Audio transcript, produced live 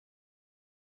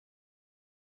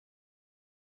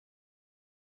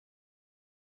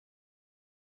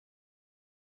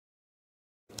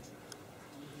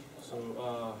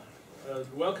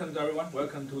Welcome to everyone.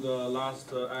 Welcome to the last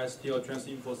ISTL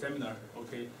TransInfo seminar.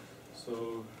 Okay,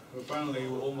 so finally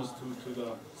we're almost to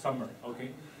the summer.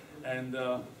 Okay, and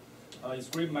it's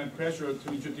great my pleasure to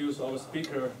introduce our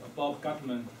speaker, Bob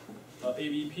Gutman,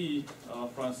 AVP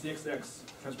from CXX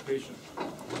Transportation.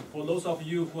 For those of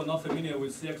you who are not familiar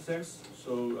with CXX,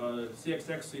 so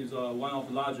CXX is one of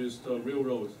the largest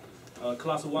railroads,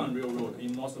 Class 1 railroad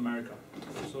in North America.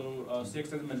 So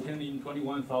CXX is maintaining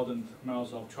 21,000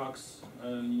 miles of trucks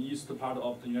in the east part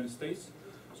of the United States.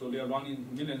 So they are running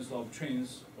millions of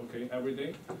trains, okay, every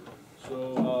day.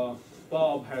 So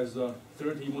Bob has more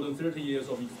than 30 years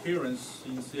of experience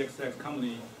in CXX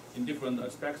company in different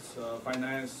aspects,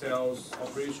 finance, sales,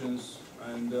 operations,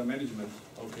 and management,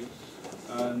 okay.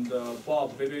 And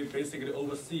Bob basically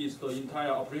oversees the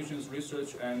entire operations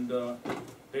research and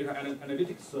data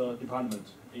analytics department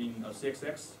in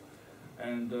CXX.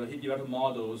 And he developed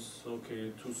models,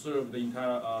 okay, to serve the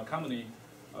entire company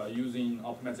using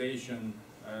optimization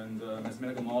and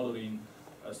mathematical modeling,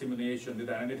 simulation,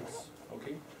 data analytics,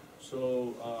 okay.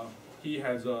 So he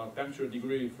has a bachelor's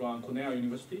degree from Cornell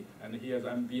University, and he has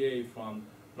an MBA from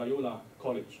Loyola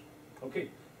College. Okay,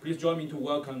 please join me to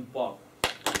welcome Bob.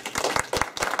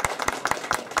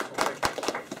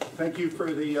 Thank you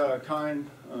for the kind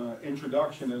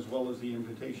introduction as well as the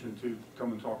invitation to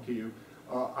come and talk to you.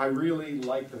 I really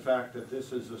like the fact that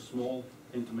this is a small,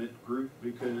 intimate group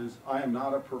because I am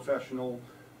not a professional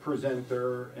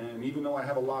presenter, and even though I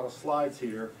have a lot of slides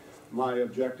here, my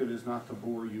objective is not to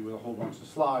bore you with a whole bunch of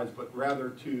slides, but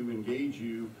rather to engage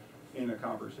you in a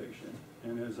conversation.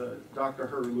 And as Dr.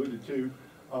 Herr alluded to,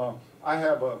 I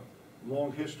have a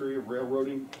long history of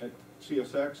railroading at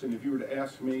CSX, and if you were to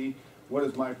ask me what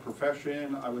is my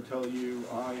profession, I would tell you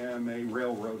I am a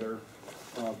railroader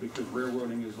because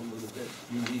railroading is a little bit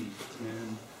unique.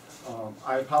 And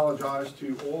I apologize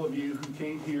to all of you who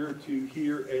came here to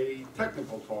hear a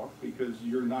technical talk because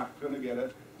you're not going to get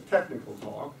a technical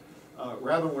talk.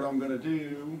 Rather, what I'm going to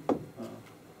do,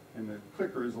 and the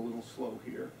clicker is a little slow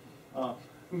here,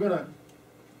 I'm going to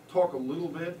talk a little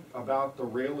bit about the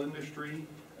rail industry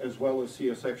as well as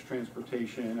CSX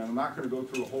transportation. And I'm not going to go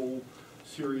through a whole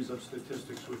series of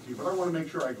statistics with you, but I want to make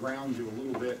sure I ground you a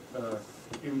little bit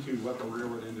into what the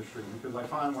railroad industry, because I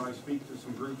find when I speak to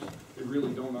some groups, they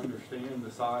really don't understand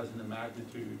the size and the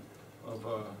magnitude of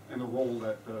and the role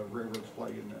that railroads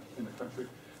play in the country.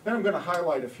 Then I'm going to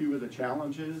highlight a few of the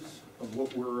challenges of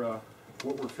what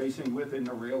we're facing with in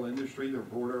the rail industry, the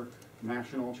broader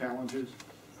national challenges,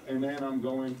 and then I'm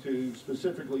going to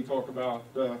specifically talk about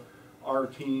our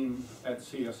team at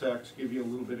CSX, give you a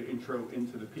little bit of intro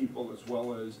into the people as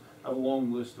well as a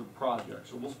long list of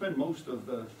projects. So we'll spend most of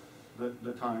the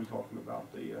time talking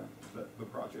about the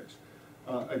projects.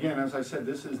 Again, as I said,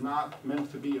 this is not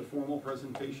meant to be a formal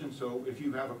presentation, so if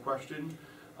you have a question,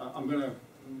 I'm going to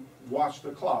watch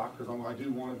the clock because I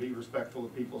do want to be respectful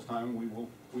of people's time.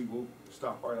 We will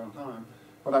stop right on time,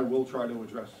 but I will try to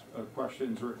address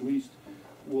questions, or at least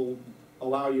we'll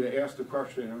allow you to ask the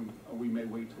question, and we may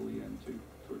wait till the end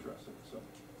to address it. So,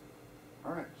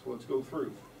 all right, so let's go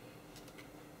through.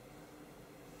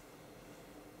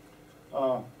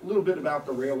 A little bit about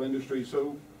the rail industry.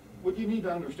 So what you need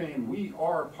to understand, we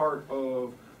are part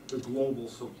of the global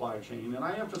supply chain, and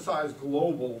I emphasize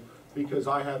global because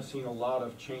I have seen a lot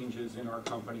of changes in our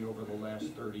company over the last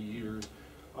 30 years.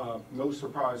 No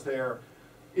surprise there.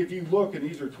 If you look, and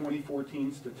these are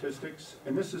 2014 statistics,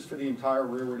 and this is for the entire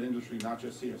railroad industry, not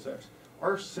just CSX,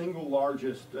 our single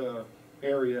largest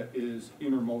area is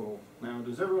intermodal. Now,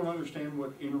 does everyone understand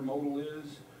what intermodal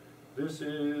is? This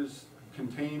is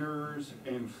containers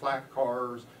and flat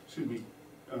cars,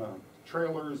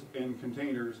 trailers and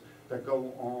containers that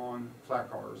go on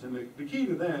flat cars. And the key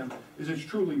to them is it's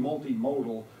truly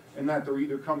multimodal in that they're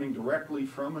either coming directly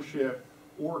from a ship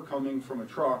or coming from a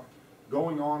truck,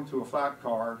 going on to a flat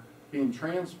car, being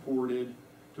transported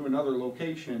to another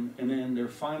location, and then their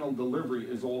final delivery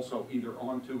is also either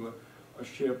onto a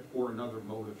ship or another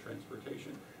mode of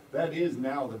transportation. That is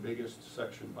now the biggest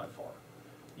section by far.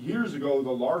 Years ago,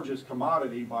 the largest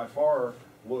commodity by far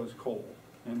was coal,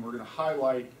 and we're going to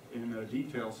highlight in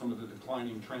detail some of the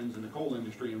declining trends in the coal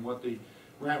industry and what the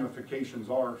ramifications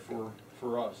are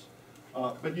for us.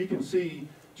 But you can see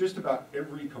just about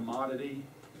every commodity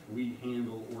we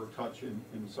handle or touch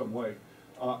in some way.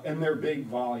 And they're big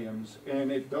volumes,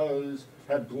 and it does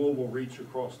have global reach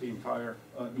across the entire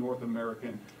North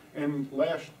American. And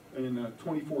in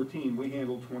 2014, we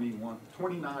handled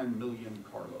 29 million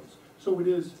carloads. So it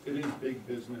is big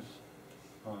business.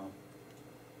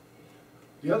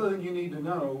 The other thing you need to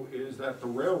know is that the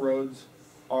railroads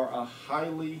are a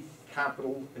highly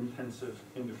capital-intensive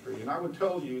industry. And I would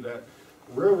tell you that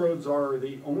railroads are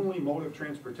the only mode of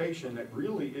transportation that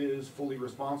really is fully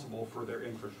responsible for their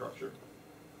infrastructure.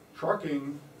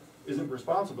 Trucking isn't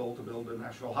responsible to build a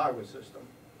national highway system.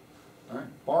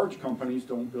 Right? Barge companies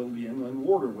don't build the inland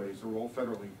waterways, they're all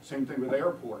federally. Same thing with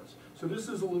airports. So this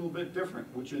is a little bit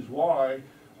different, which is why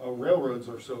railroads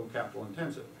are so capital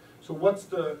intensive. So what's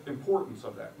the importance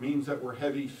of that? It means that we're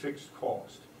heavy fixed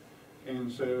cost. And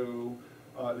so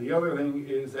the other thing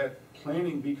is that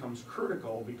planning becomes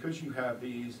critical because you have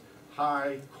these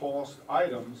high cost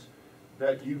items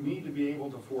that you need to be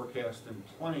able to forecast and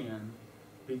plan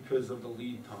because of the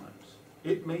lead times.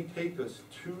 It may take us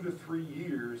 2 to 3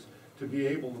 years to be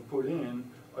able to put in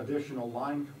additional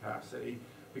line capacity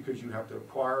because you have to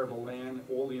acquire the land,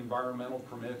 all the environmental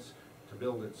permits to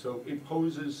build it. So it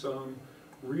poses some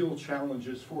real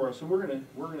challenges for us, and we're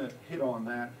gonna hit on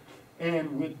that.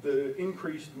 And with the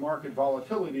increased market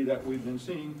volatility that we've been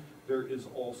seeing, there is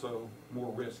also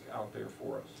more risk out there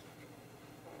for us.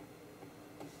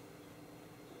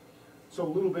 So a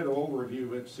little bit of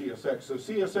overview at CSX. So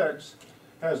CSX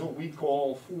has what we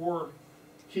call 4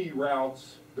 key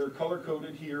routes. They're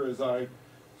color-coded here as I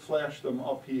flash them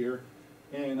up here.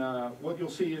 And what you'll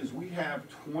see is we have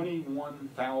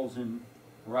 21,000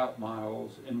 route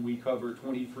miles, and we cover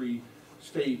 23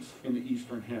 states in the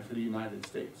eastern half of the United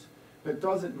States. That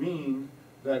doesn't mean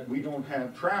that we don't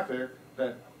have traffic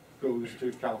that goes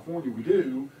to California. We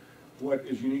do. What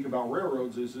is unique about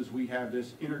railroads is we have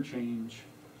this interchange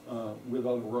with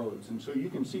other roads. And so you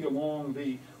can see along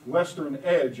the western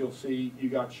edge, you'll see you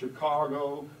got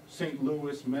Chicago, St.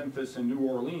 Louis, Memphis, and New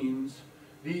Orleans.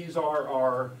 These are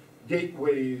our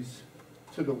gateways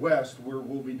to the west where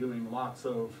we'll be doing lots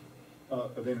of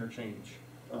interchange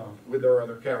with our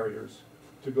other carriers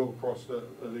to go across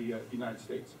the United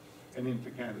States and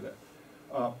into Canada.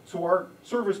 So our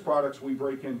service products we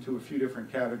break into a few different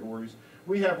categories.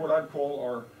 We have what I'd call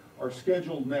our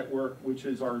scheduled network, which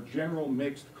is our general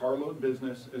mixed carload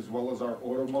business as well as our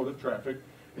automotive traffic.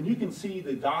 And you can see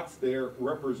the dots there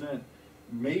represent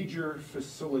major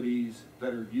facilities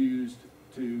that are used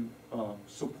to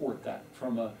support that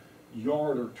from a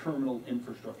yard or terminal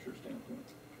infrastructure standpoint.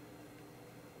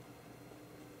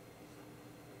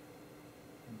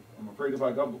 I'm afraid if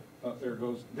I double, there it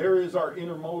goes. There is our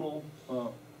intermodal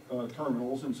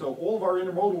terminals, and so all of our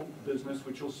intermodal business,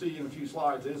 which you'll see in a few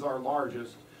slides, is our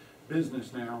largest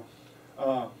business now,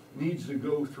 needs to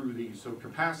go through these. So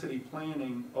capacity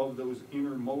planning of those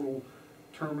intermodal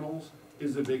terminals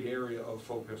is a big area of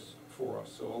focus for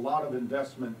us. So a lot of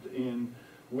investment in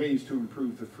ways to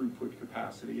improve the throughput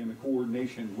capacity and the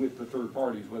coordination with the third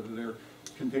parties, whether they're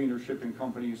container shipping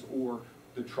companies or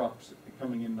the trucks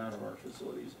coming in and out of our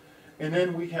facilities. And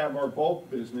then we have our bulk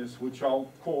business, which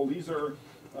I'll call, these are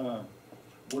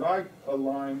what I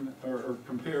align or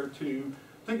compare to.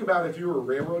 Think about if you're a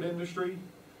railroad industry,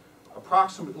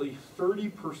 approximately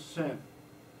 30%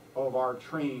 of our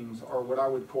trains are what I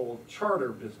would call charter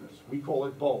business. We call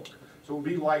it bulk. So it would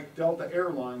be like Delta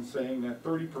Airlines saying that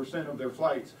 30% of their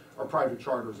flights are private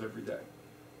charters every day.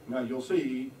 Now you'll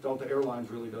see Delta Airlines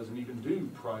really doesn't even do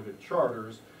private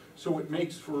charters, so it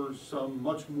makes for some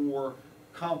much more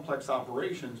complex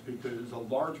operations because a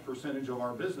large percentage of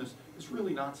our business is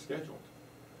really not scheduled.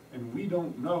 And we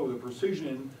don't know the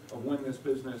precision of when this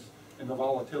business and the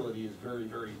volatility is very,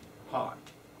 very high.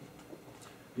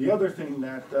 The other thing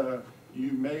that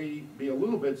you may be a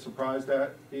little bit surprised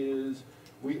at is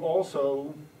we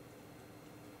also,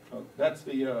 that's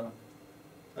the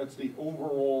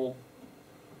overall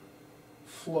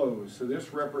flow. So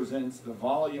this represents the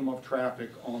volume of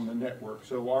traffic on the network.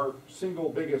 So our single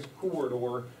biggest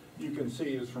corridor you can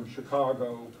see is from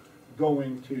Chicago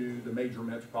going to the major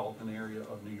metropolitan area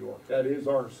of New York. That is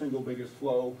our single biggest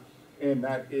flow, and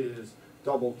that is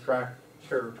double track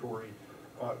territory.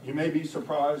 You may be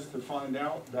surprised to find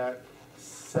out that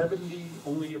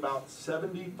only about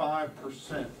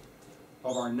 75%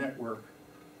 of our network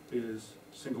is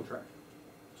single track.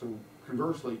 So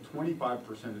conversely,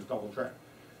 25% is double track.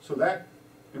 So that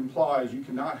implies you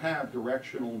cannot have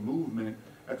directional movement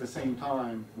at the same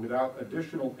time without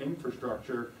additional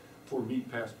infrastructure for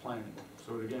meet pass planning.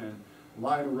 So again,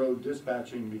 line of road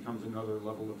dispatching becomes another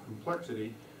level of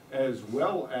complexity, as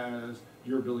well as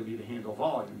your ability to handle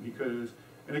volume. Because,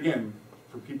 and again,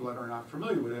 for people that are not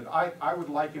familiar with it, I would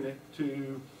liken it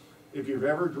to if you've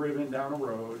ever driven down a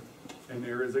road and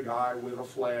there is a guy with a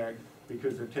flag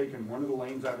because they've taken one of the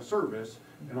lanes out of service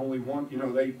and only one,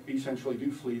 they essentially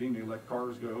do fleeting, they let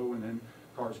cars go and then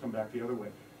cars come back the other way.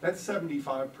 That's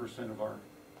 75% of our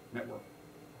network.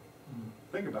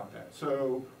 Think about that.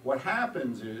 So what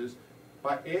happens is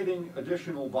by adding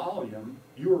additional volume,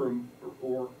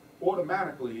 or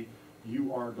automatically,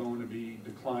 you are going to be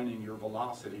declining your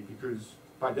velocity, because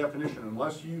by definition,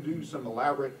 unless you do some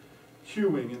elaborate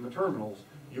queuing in the terminals,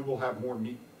 you will have more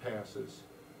meet passes,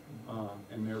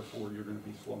 and therefore you're going to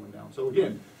be slowing down. So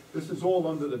again, this is all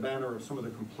under the banner of some of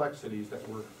the complexities that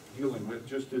we're dealing with,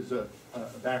 just as a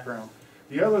background.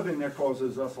 The other thing that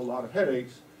causes us a lot of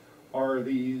headaches are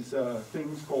these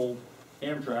things called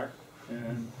Amtrak,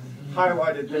 and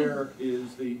highlighted there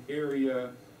is the area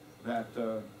that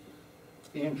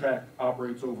Amtrak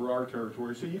operates over our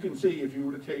territory. So you can see if you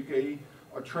were to take a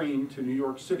train to New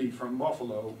York City from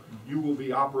Buffalo, you will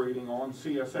be operating on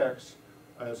CSX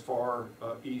as far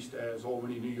east as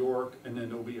Albany, New York, and then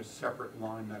there'll be a separate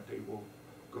line that they will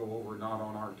go over, not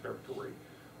on our territory.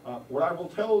 What I will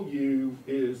tell you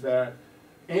is that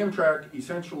Amtrak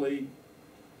essentially,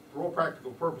 for all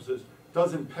practical purposes,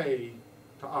 doesn't pay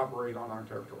to operate on our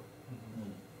territory.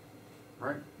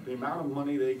 Right? The amount of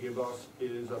money they give us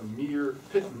is a mere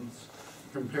pittance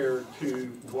compared to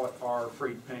what our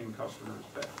freight-paying customers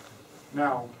pay.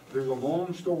 Now, there's a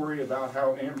long story about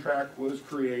how Amtrak was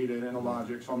created and a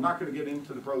logic, so I'm not going to get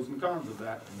into the pros and cons of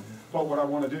that. But what I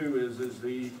want to do is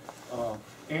the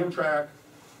Amtrak,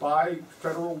 by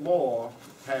federal law,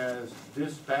 has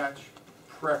dispatch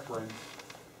preference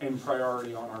and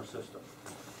priority on our system.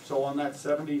 So on that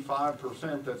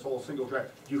 75% that's all single track,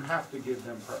 you have to give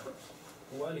them preference.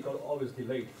 Why they got always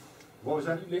delayed? What was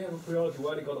that? They have a priority,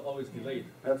 why they got always delayed?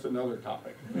 That's another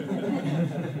topic.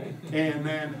 And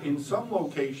then in some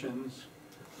locations,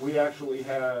 we actually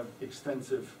have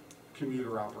extensive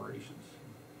commuter operations.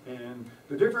 And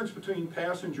the difference between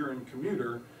passenger and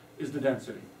commuter is the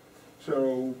density.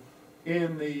 So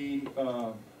in the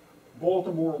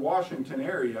Baltimore, Washington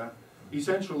area,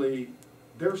 essentially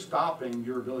they're stopping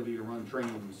your ability to run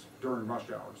trains during rush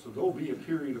hours. So there'll be a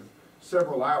period of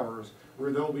several hours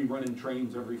where they'll be running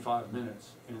trains every 5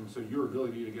 minutes, and so your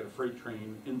ability to get a freight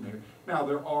train in there. Now,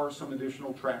 there are some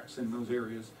additional tracks in those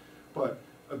areas, but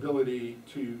ability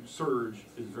to surge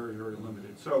is very, very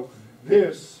limited. So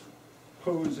this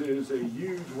poses a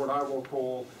huge, what I will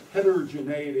call,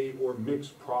 heterogeneity or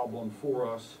mixed problem for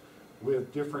us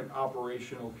with different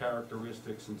operational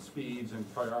characteristics and speeds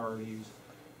and priorities,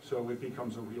 so it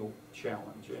becomes a real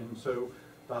challenge. And so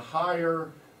the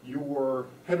higher your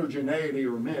heterogeneity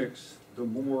or mix, the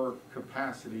more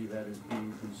capacity that is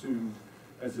being consumed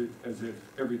as if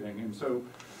everything. And so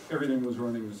everything was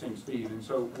running the same speed. And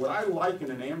so what I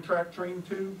liken an Amtrak train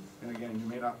to, and again, you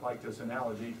may not like this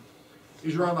analogy,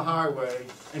 is you're on the highway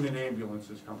and an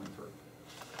ambulance is coming through.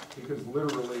 Because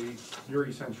literally, you're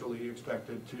essentially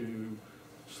expected to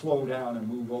slow down and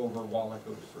move over while it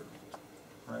goes through.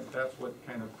 Right? That's what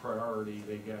kind of priority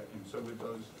they get. And so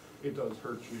it does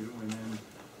hurt you. And then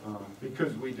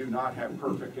because we do not have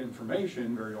perfect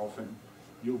information, very often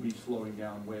you'll be slowing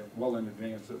down well in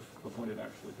advance of when it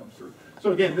actually comes through.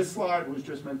 So again, this slide was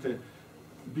just meant to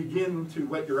begin to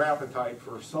whet your appetite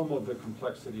for some of the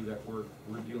complexity that we're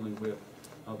dealing with,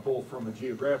 both from a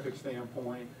geographic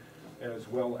standpoint as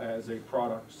well as a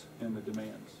products and the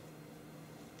demands.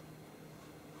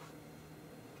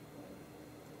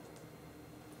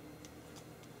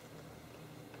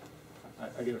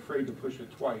 I get afraid to push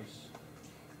it twice.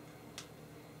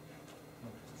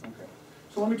 Okay.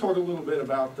 So let me talk a little bit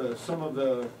about some of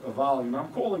the volume. I'm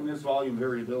calling this volume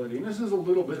variability, and this is a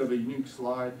little bit of a unique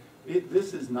slide.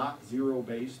 This is not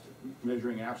zero-based,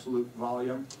 measuring absolute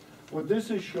volume. What this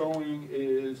is showing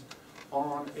is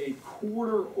on a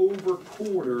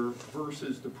quarter-over-quarter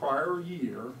versus the prior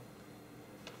year,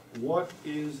 what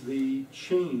is the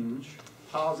change,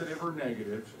 positive or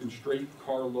negative, in straight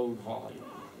carload volume.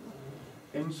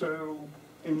 And so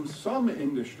in some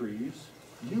industries,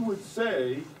 you would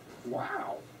say,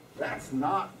 wow, that's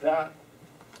not that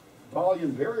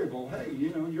volume variable. Hey,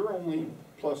 you know, you're only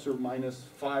plus or minus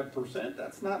 5%.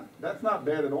 That's not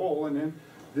bad at all. And then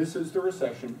this is the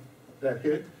recession that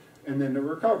hit, and then the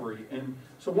recovery. And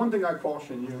so one thing I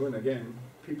caution you, and again,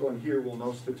 people in here will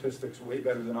know statistics way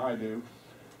better than I do,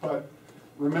 but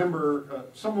remember,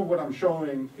 some of what I'm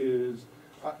showing is,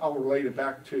 I'll relate it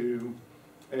back to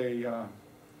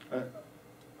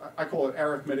I call it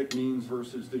arithmetic means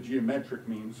versus the geometric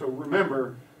mean. So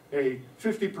remember, a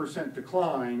 50%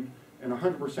 decline and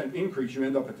 100% increase, you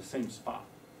end up at the same spot.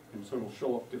 And so it'll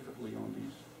show up differently on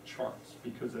these charts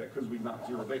because we're not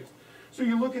zero-based. So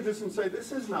you look at this and say,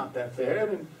 this is not that bad.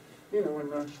 And, you know,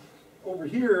 and over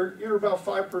here, you're about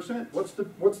 5%. What's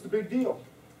the big deal?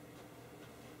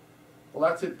 Well,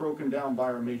 that's it broken down by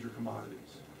our major commodities.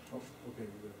 Oh, okay.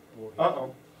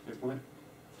 Uh-oh, it went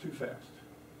too fast.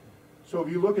 So if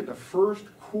you look at the first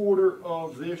quarter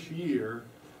of this year,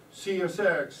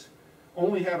 CSX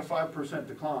only had a 5%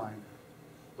 decline,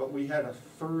 but we had a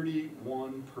 31%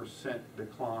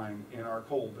 decline in our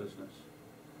coal business.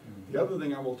 The other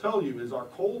thing I will tell you is our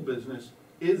coal business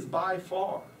is by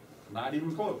far, not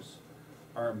even close,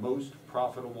 our most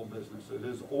profitable business. It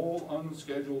is all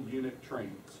unscheduled unit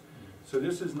trains. So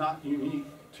this is not unique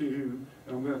to,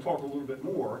 and I'm going to talk a little bit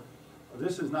more,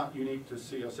 this is not unique to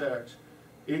CSX.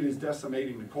 It is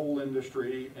decimating the coal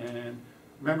industry, and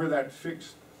remember that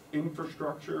fixed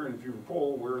infrastructure, and if you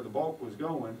recall where the bulk was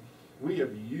going, we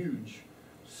have huge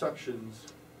sections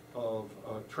of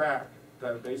track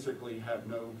that basically have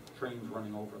no trains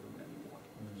running over them anymore.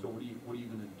 So what are you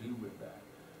going to do with that?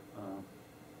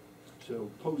 So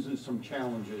poses some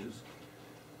challenges.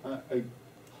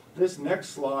 This next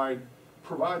slide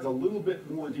provides a little bit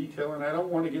more detail, and I don't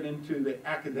want to get into the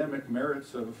academic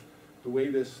merits of the way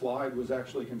this slide was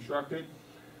actually constructed,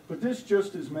 but this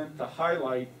just is meant to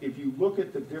highlight, if you look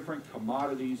at the different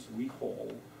commodities we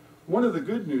haul, one of the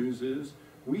good news is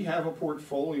we have a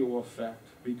portfolio effect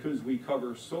because we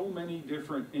cover so many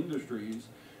different industries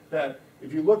that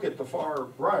if you look at the far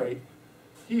right,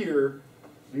 here,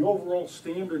 the overall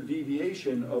standard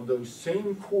deviation of those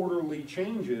same quarterly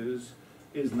changes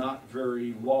is not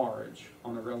very large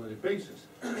on a relative basis.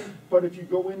 But if you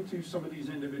go into some of these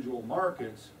individual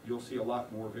markets, you'll see a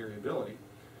lot more variability.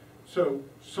 So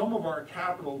some of our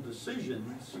capital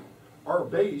decisions are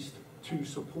based to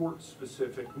support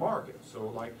specific markets. So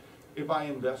like if I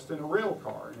invest in a rail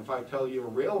car, and if I tell you a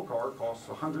rail car costs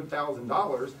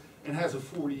 $100,000 and has a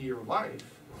 40-year life,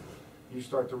 you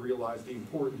start to realize the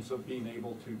importance of being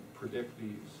able to predict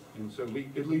these. And so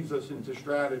it leads us into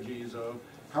strategies of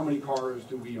how many cars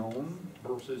do we own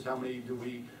versus how many do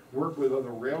we work with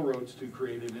other railroads to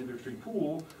create an industry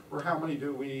pool, or how many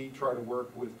do we try to work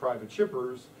with private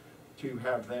shippers to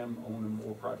have them own them,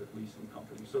 or private leasing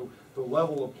companies. So the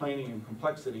level of planning and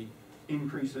complexity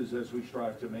increases as we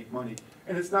strive to make money.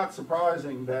 And it's not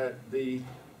surprising that the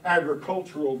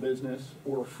agricultural business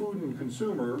or food and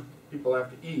consumer, people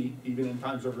have to eat even in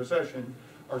times of recession,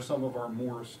 are some of our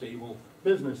more stable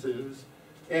businesses,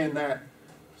 and that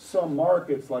some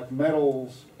markets like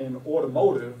metals and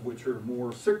automotive, which are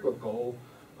more cyclical,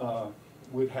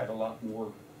 would have a lot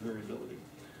more variability.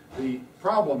 The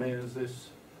problem is this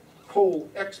coal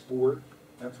export,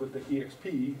 that's what the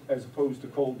EXP, as opposed to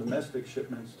coal domestic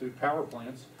shipments to power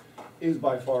plants, is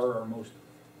by far our most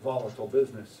volatile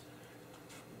business.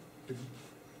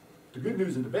 The good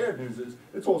news and the bad news is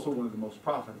it's also one of the most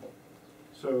profitable.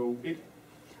 So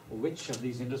which of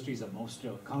these industries are most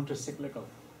counter-cyclical?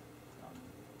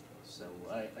 So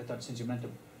I thought since you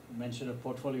mentioned a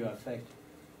portfolio effect,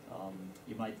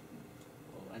 you might,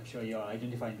 well, I'm sure you're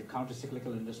identifying the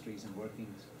counter-cyclical industries and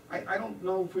workings. I don't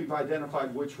know if we've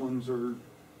identified which ones are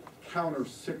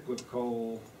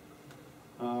counter-cyclical.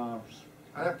 I'd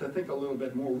have to think a little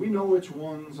bit more. We know which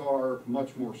ones are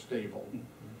much more stable,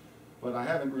 but I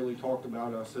haven't really talked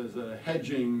about us as a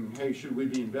hedging, hey, should we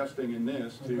be investing in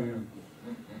this to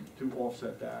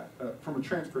offset that. From a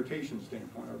transportation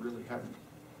standpoint, I really haven't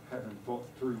thought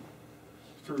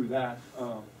through that.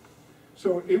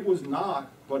 So it was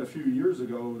not but a few years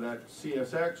ago that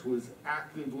CSX was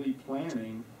actively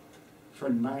planning for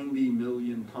 90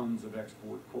 million tons of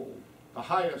export coal. The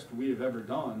highest we have ever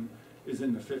done is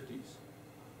in the 50s.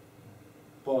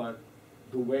 But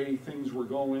the way things were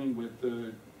going with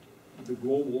the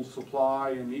global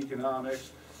supply and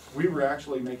economics, we were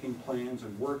actually making plans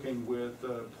and working with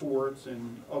ports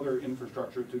and other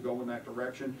infrastructure to go in that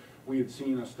direction. We had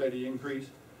seen a steady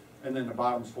increase, and then the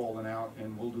bottom's fallen out,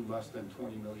 and we'll do less than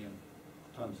 20 million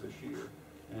tons this year.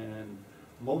 And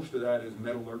most of that is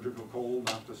metallurgical coal,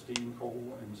 not the steam coal,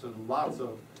 and so lots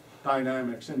of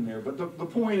dynamics in there. But the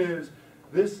point is,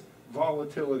 this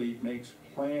volatility makes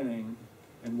planning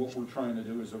and what we're trying to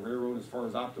do as a railroad as far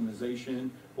as optimization,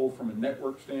 both from a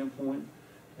network standpoint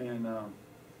and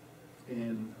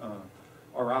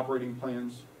our operating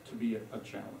plans, to be a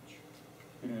challenge.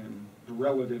 And the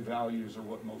relative values are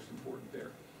what most important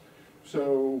there.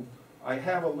 So I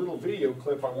have a little video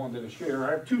clip I wanted to share.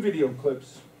 I have two video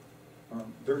clips.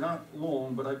 They're not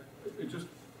long, but it just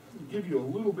give you a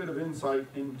little bit of insight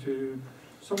into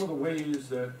some of the ways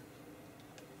that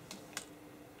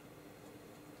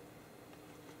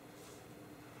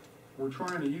we're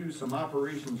trying to use some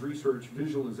operations research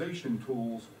visualization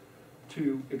tools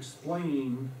to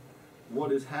explain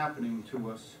what is happening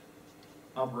to us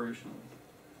operationally.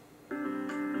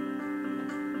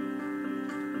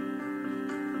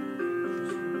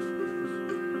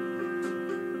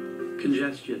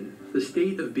 Congestion, the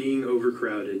state of being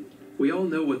overcrowded. We all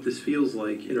know what this feels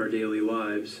like in our daily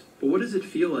lives, but what does it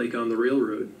feel like on the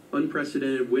railroad?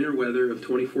 Unprecedented winter weather of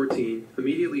 2014,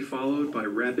 immediately followed by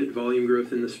rapid volume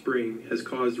growth in the spring, has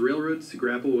caused railroads to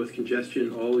grapple with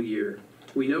congestion all year.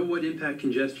 We know what impact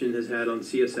congestion has had on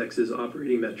CSX's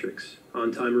operating metrics.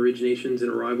 On-time originations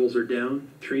and arrivals are down,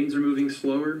 trains are moving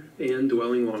slower, and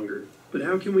dwelling longer. But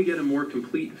how can we get a more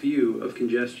complete view of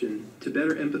congestion to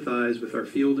better empathize with our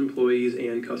field employees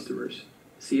and customers?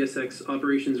 CSX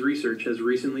Operations Research has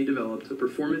recently developed a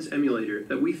performance emulator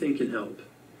that we think can help.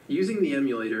 Using the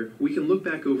emulator, we can look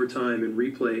back over time and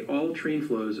replay all train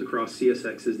flows across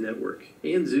CSX's network,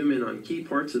 and zoom in on key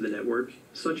parts of the network,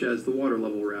 such as the water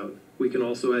level route. We can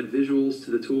also add visuals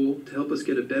to the tool to help us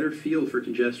get a better feel for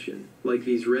congestion, like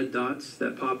these red dots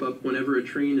that pop up whenever a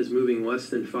train is moving less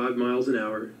than 5 miles an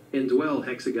hour, and dwell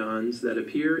hexagons that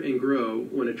appear and grow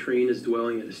when a train is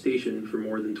dwelling at a station for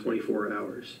more than 24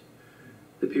 hours.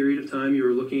 The period of time you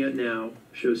are looking at now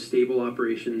shows stable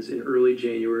operations in early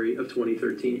January of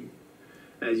 2013.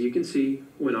 As you can see,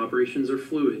 when operations are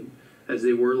fluid, as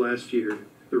they were last year,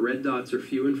 the red dots are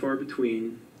few and far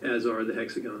between, as are the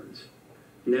hexagons.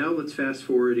 Now let's fast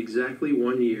forward exactly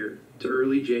 1 year to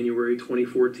early January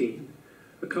 2014,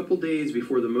 a couple days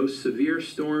before the most severe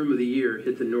storm of the year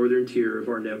hit the northern tier of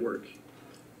our network.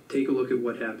 Take a look at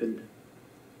what happened.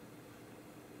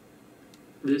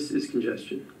 This is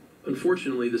congestion.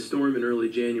 Unfortunately, the storm in early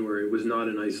January was not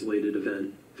an isolated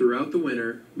event. Throughout the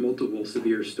winter, multiple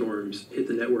severe storms hit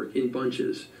the network in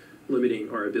bunches, limiting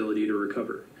our ability to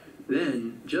recover.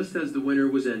 Then, just as the winter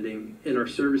was ending and our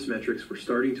service metrics were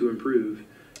starting to improve,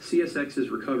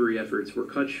 CSX's recovery efforts were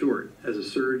cut short as a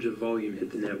surge of volume hit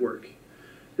the network.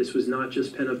 This was not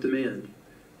just pent-up demand.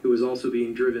 It was also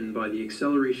being driven by the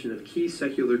acceleration of key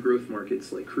secular growth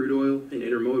markets like crude oil and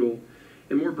intermodal,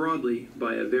 and more broadly,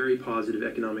 by a very positive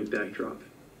economic backdrop.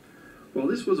 While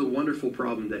this was a wonderful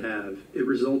problem to have, it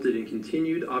resulted in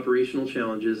continued operational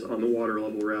challenges on the water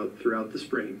level route throughout the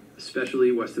spring,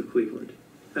 especially west of Cleveland.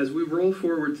 As we roll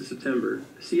forward to September,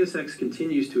 CSX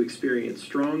continues to experience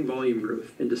strong volume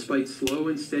growth, and despite slow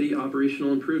and steady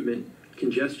operational improvement,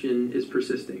 congestion is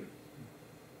persisting.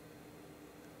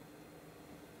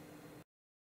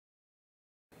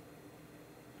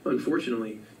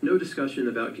 Unfortunately, no discussion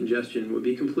about congestion would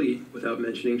be complete without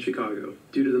mentioning Chicago.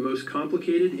 Due to the most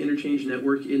complicated interchange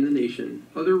network in the nation,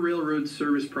 other railroad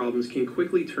service problems can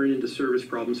quickly turn into service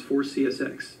problems for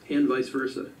CSX, and vice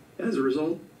versa. As a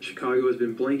result, Chicago has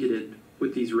been blanketed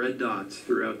with these red dots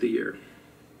throughout the year.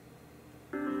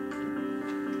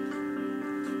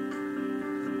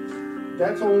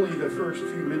 That's only the first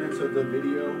few minutes of the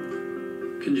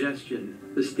video. Congestion,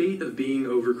 the state of being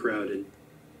overcrowded.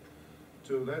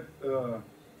 So that,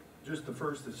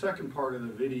 the second part of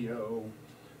the video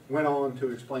went on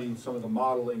to explain some of the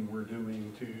modeling we're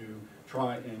doing to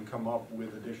try and come up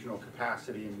with additional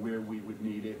capacity and where we would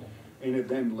need it. And it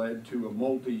then led to a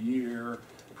multi-year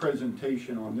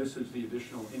presentation on this is the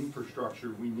additional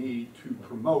infrastructure we need to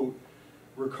promote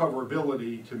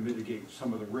recoverability to mitigate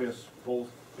some of the risks,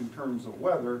 both in terms of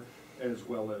weather as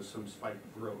well as some spike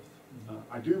growth.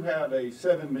 I do have a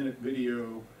 7-minute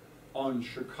video on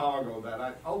Chicago that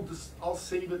I'll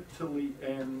save it till the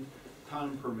end,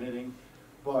 time permitting,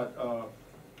 but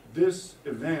this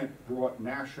event brought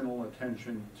national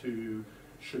attention to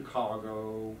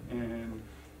Chicago, and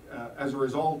as a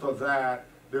result of that,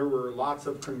 there were lots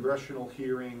of congressional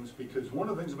hearings, because one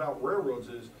of the things about railroads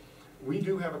is we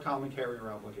do have a common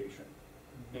carrier obligation.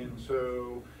 And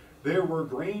so there were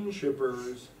grain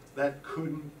shippers that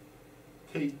couldn't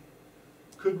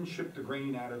ship the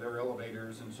grain out of their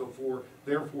elevators and so forth,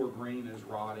 therefore grain is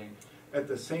rotting. At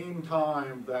the same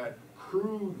time that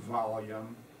crude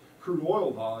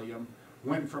oil volume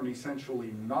went from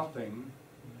essentially nothing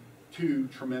to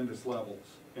tremendous levels.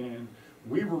 And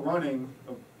we were running,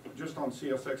 just on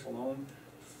CSX alone,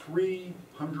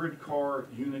 300-car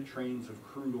unit trains of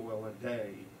crude oil a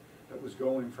day that was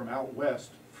going from out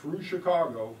west through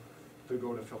Chicago to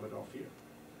go to Philadelphia.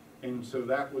 And so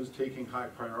that was taking high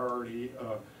priority,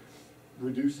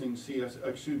 reducing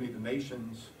the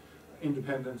nation's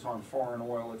independence on foreign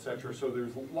oil, etc. So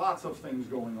there's lots of things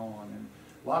going on and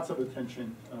lots of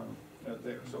attention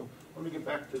there. So let me get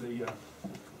back to the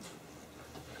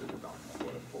document.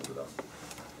 I pulled it up.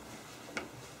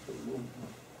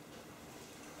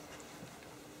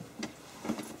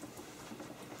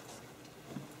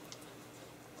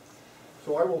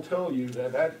 So I will tell you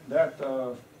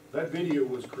that video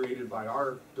was created by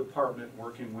our department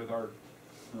working with our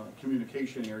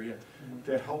communication area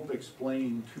to help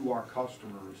explain to our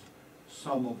customers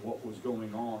some of what was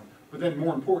going on. But then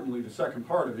more importantly, the second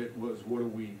part of it was what are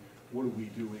we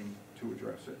doing to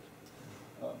address it?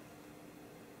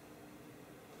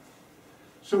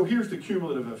 So here's the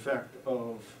cumulative effect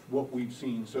of what we've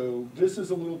seen. So this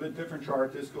is a little bit different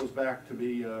chart. This goes back to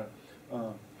be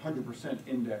 100%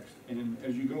 indexed. And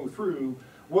as you go through,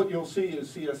 what you'll see is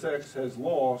CSX has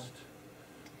lost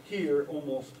here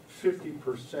almost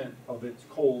 50% of its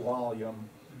coal volume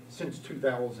since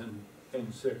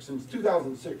 2006. Since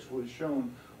 2006 was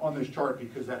shown on this chart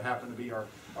because that happened to be our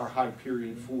high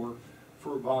period for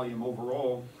volume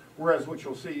overall. Whereas what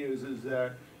you'll see is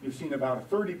that you've seen about a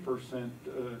 30%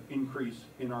 increase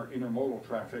in our intermodal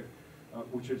traffic,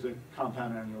 which is a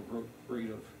compound annual growth rate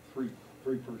of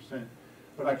 3%.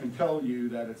 But I can tell you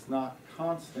that it's not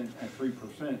constant at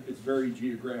 3%. It's very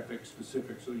geographic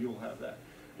specific, so you'll have that.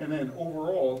 And then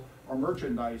overall, our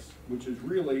merchandise, which is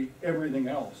really everything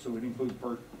else, so it includes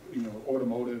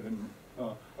automotive and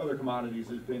other commodities,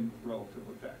 has been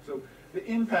relatively flat. So the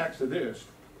impacts of this,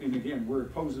 and again, where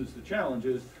it poses the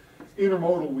challenges,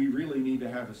 intermodal, we really need to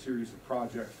have a series of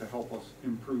projects to help us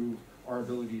improve our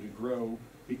ability to grow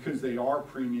because they are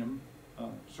premium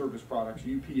service products.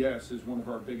 UPS is one of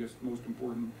our biggest, most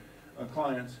important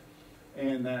clients,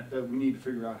 and that we need to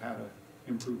figure out how to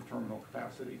improve terminal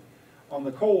capacity. On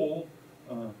the coal,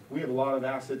 we have a lot of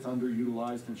assets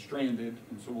underutilized and stranded,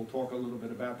 and so we'll talk a little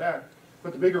bit about that.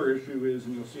 But the bigger issue is,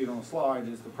 and you'll see it on the slide,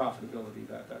 is the profitability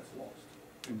that's lost.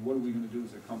 And what are we going to do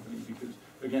as a company? Because,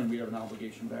 again, we have an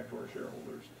obligation back to our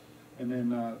shareholders. And then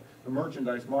the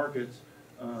merchandise markets,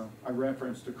 I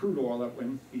referenced to crude oil that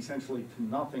went essentially to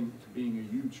nothing to being a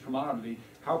huge commodity.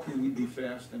 How can we be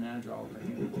fast and agile to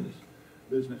handle this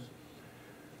business?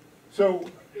 So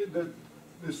the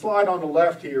slide on the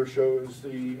left here shows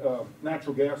the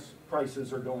natural gas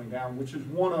prices are going down, which is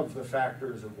one of the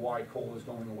factors of why coal is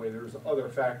going away. There's other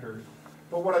factors.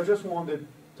 But what I just wanted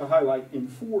to highlight, in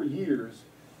 4 years,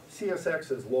 CSX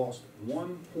has lost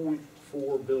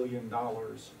 $1.4 billion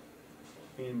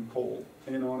in coal.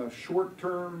 And on a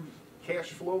short-term cash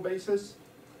flow basis,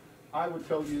 I would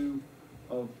tell you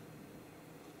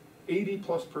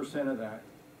 80+% of that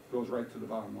goes right to the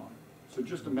bottom line. So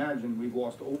just imagine we've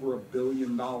lost over $1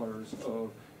 billion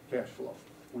of cash flow,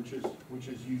 which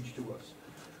is huge to us.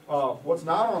 What's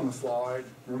not on the slide,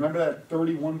 remember that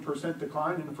 31%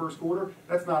 decline in the first quarter?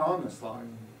 That's not on the slide.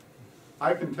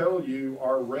 I can tell you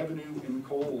our revenue in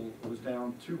coal was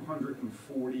down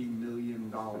 $240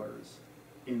 million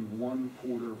in 1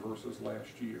 quarter versus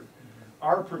last year.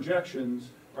 Our projections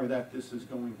are that this is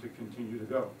going to continue to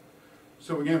go.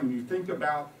 So again, when you think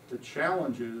about the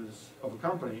challenges of a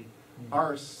company,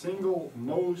 our single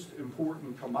most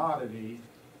important commodity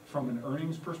from an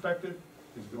earnings perspective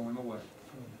is going away.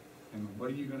 And what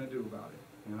are you going to do about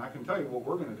it? And I can tell you what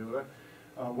we're going to do.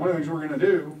 One of the things we're going to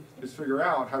do is figure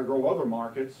out how to grow other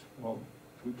markets. Well,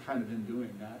 we've kind of been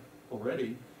doing that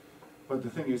already. But the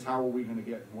thing is, how are we going to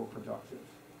get more productive?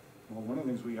 Well, one of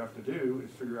the things we have to do is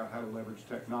figure out how to leverage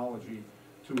technology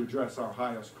to address our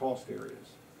highest cost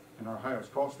areas. And our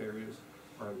highest cost areas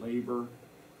are labor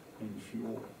and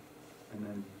fuel, and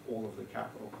then all of the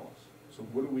capital costs. So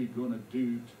what are we going to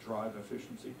do to drive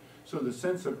efficiency? So the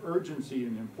sense of urgency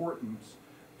and importance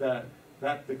that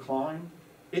decline,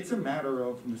 it's a matter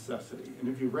of necessity. And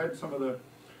if you read some of the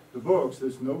books,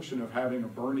 this notion of having a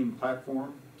burning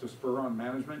platform to spur on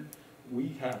management,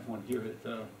 we have one here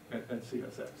at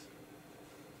CSX.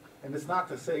 And it's not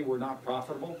to say we're not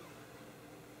profitable.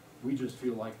 We just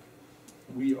feel like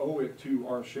we owe it to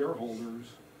our shareholders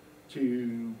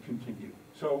to continue.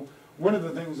 So one of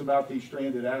the things about these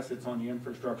stranded assets on the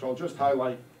infrastructure, I'll just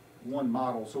highlight one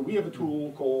model. So we have a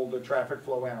tool called the Traffic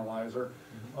Flow Analyzer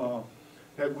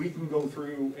that we can go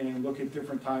through and look at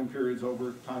different time periods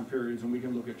over time periods, and we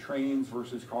can look at trains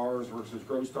versus cars versus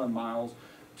gross ton miles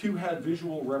to have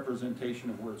visual representation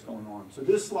of where it's going on. So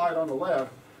this slide on the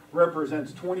left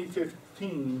represents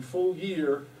 2015 full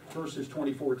year versus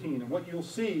 2014. And what you'll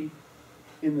see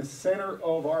in the center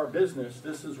of our business,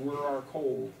 this is where our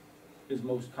coal is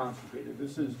most concentrated.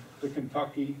 This is the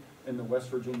Kentucky and the West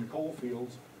Virginia coal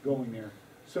fields going there.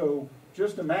 So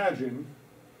just imagine,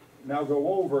 now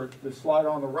go over, the slide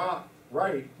on the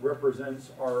right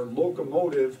represents our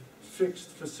locomotive fixed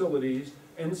facilities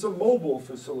and some mobile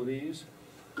facilities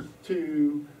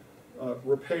to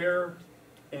repair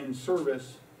and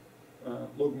service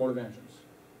locomotive engines.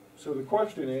 So the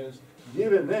question is,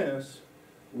 given this,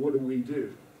 what do we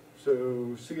do?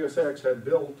 So CSX had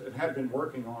built and had been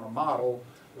working on a model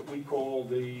that we call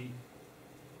the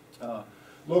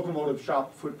locomotive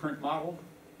shop footprint model,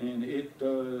 and it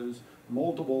does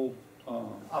multiple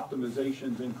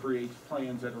optimizations and creates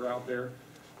plans that are out there.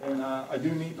 And I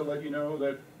do need to let you know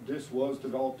that this was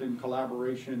developed in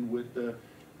collaboration with the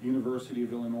University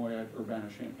of Illinois at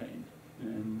Urbana-Champaign.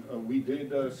 And we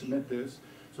did submit this.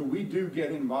 So we do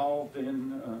get involved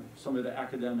in some of the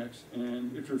academics.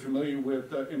 And if you're familiar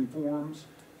with Informs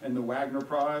and the Wagner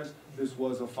Prize, this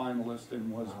was a finalist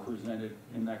and was presented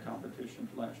in that competition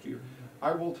last year.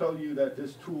 I will tell you that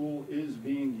this tool is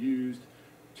being used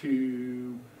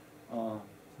to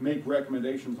make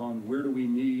recommendations on where do we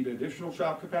need additional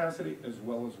shop capacity, as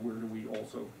well as where do we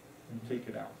also take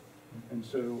it out. And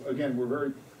so, again, we're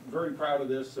very, very proud of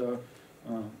this.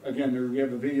 Again, we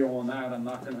have a video on that. I'm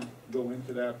not going to go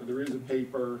into that, but there is a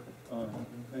paper,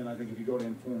 and I think if you go to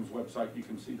Inform's website, you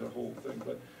can see the whole thing.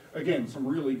 But again, some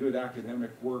really good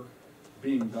academic work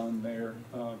being done there.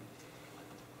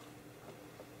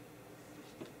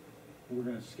 We're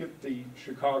going to skip the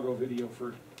Chicago video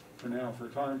for now for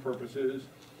time purposes.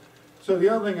 So the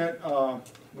other thing that,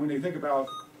 when you think about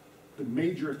the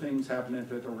major things happening at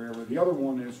the railroad, the other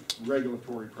one is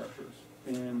regulatory pressures.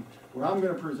 And what I'm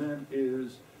going to present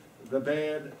is the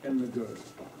bad and the good.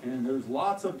 And there's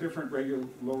lots of different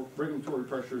regulatory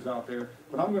pressures out there,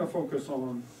 but I'm going to focus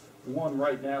on one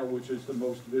right now, which is the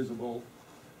most visible,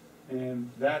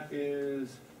 and that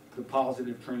is the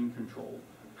positive train control.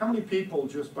 How many people,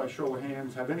 just by show of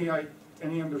hands, have any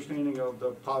understanding of the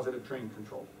positive train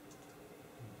control?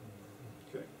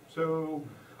 Okay, so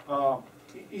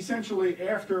essentially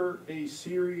after a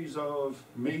series of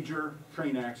major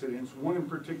train accidents, one in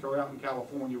particular out in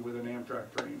California with an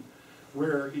Amtrak train,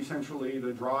 where essentially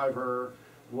the driver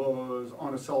was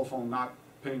on a cell phone not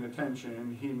paying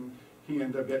attention, he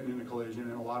ended up getting in a collision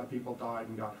and a lot of people died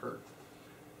and got hurt.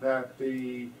 That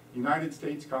the United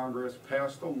States Congress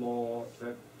passed a law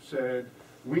that said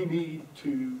we need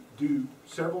to do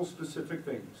several specific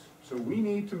things. So we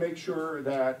need to make sure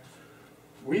that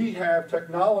we have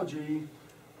technology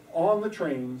on the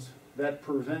trains that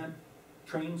prevent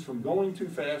trains from going too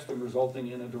fast and resulting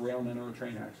in a derailment or a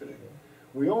train accident.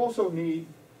 We also need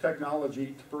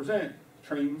technology to prevent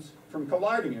trains from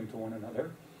colliding into one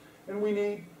another. And we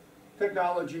need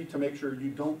technology to make sure you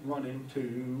don't run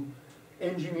into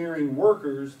engineering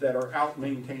workers that are out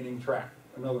maintaining track,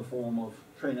 another form of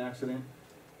train accident,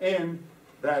 and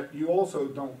that you also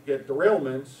don't get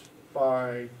derailments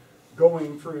by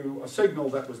going through a signal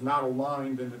that was not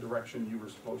aligned in the direction you were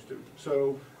supposed to.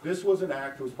 So this was an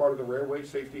act, it was part of the Railway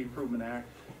Safety Improvement Act,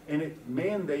 and it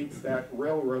mandates that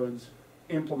railroads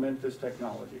implement this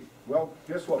technology. Well,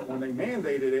 guess what? When they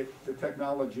mandated it, the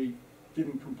technology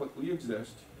didn't completely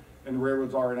exist, and the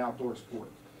railroads are an outdoor sport.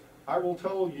 I will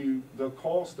tell you the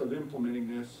cost of implementing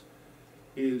this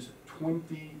is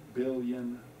 $20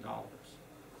 billion.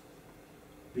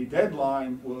 The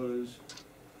deadline was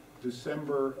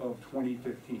December of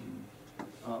 2015.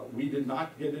 We did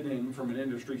not get it in from an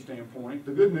industry standpoint.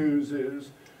 The good news is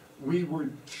we were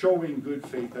showing good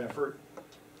faith effort,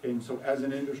 and so as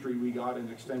an industry we got an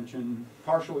extension,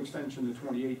 partial extension to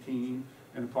 2018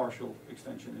 and a partial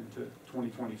extension into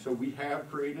 2020. So we have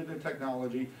created a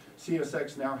technology.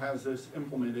 CSX now has this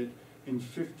implemented in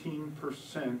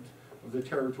 15% of the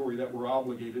territory that we're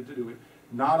obligated to do it.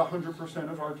 Not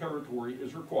 100% of our territory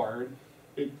is required.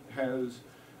 It has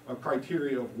a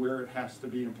criteria of where it has to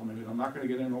be implemented. I'm not going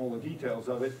to get into all the details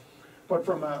of it, but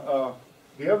from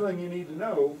the other thing you need to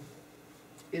know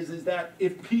is that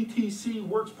if PTC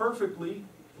works perfectly,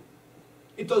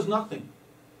 it does nothing.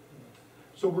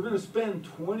 So we're going to spend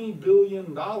 $20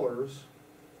 billion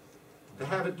to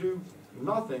have it do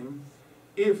nothing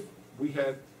if we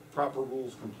had proper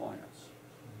rules compliance.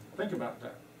 Think about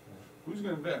that. Who's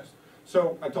going to invest?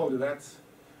 So I told you that's,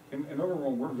 in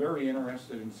overall, we're very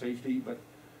interested in safety, but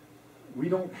we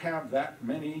don't have that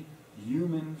many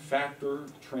human factor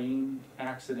train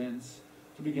accidents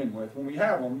to begin with. When we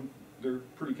have them, they're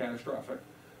pretty catastrophic.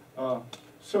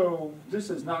 So this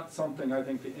is not something I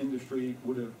think the industry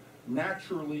would have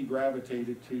naturally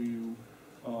gravitated to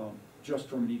just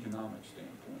from an economic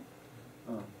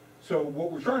standpoint. So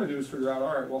what we're trying to do is figure out,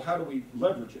 all right, well, how do we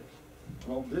leverage it?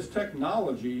 Well, this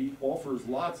technology offers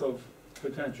lots of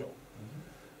potential.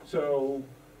 So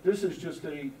this is just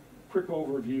a quick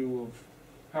overview of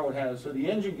how it has. So the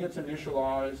engine gets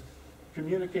initialized,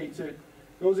 communicates it,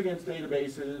 goes against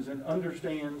databases, and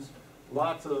understands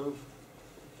lots of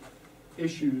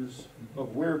issues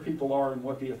of where people are and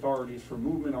what the authorities for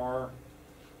movement are.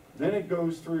 Then it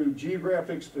goes through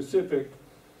geographic specific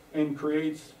and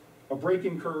creates a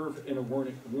braking curve and a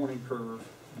warning curve.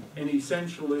 And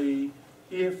essentially,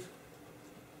 if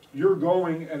you're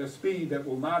going at a speed that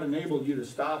will not enable you to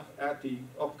stop at the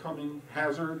upcoming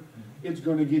hazard, it's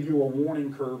going to give you a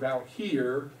warning curve out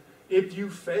here. If you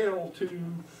fail to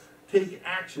take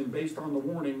action based on the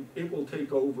warning, it will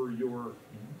take over your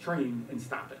train and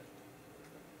stop it.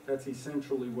 That's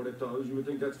essentially what it does. You would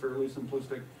think that's fairly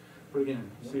simplistic, but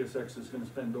again, CSX is gonna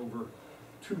spend over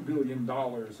 $2 billion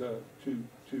to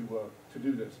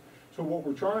do this. So what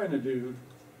we're trying to do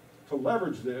to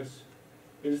leverage this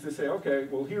is to say, okay,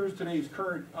 well, here's today's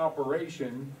current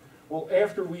operation. Well,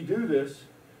 after we do this,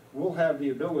 we'll have the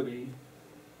ability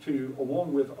to,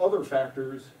 along with other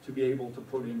factors, to be able to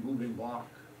put in moving block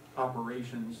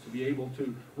operations, to be able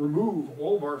to remove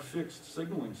all of our fixed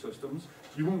signaling systems.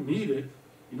 You won't need it.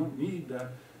 You don't need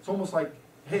that. It's almost like,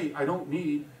 hey, I don't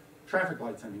need traffic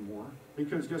lights anymore,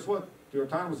 because guess what? The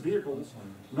autonomous vehicles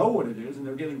know what it is, and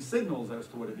they're getting signals as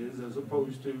to what it is, as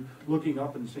opposed to looking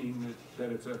up and seeing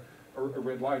that it's a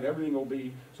red light. Everything will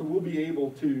be, so we'll be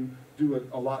able to do it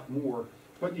a lot more,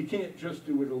 but you can't just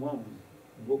do it alone.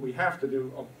 What we have to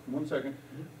do, one second,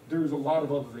 there's a lot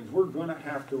of other things. We're gonna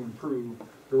have to improve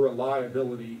the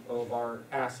reliability of our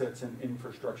assets and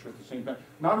infrastructure at the same time,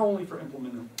 not only for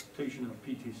implementation of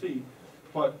PTC,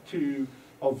 but to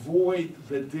avoid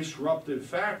the disruptive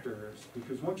factors,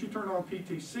 because once you turn on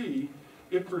PTC,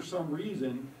 if for some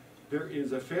reason there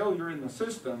is a failure in the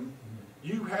system,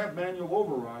 you have manual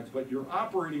overrides, but your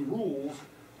operating rules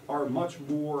are much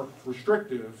more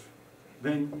restrictive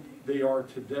than they are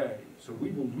today. So we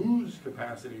will lose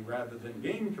capacity rather than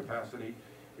gain capacity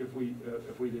if we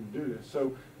didn't do this.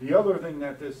 So the other thing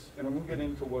that this, and I won't get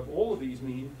into what all of these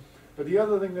mean, but the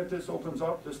other thing that this opens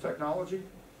up, this technology,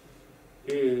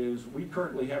 is we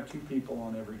currently have 2 people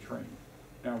on every train.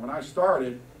 Now, when I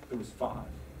started, there was 5.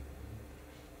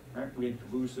 Right? We had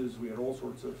cabooses, we had all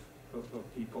sorts of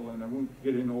people, and I won't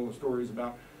get into all the stories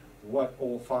about what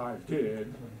all 5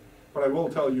 did, but I will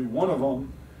tell you one of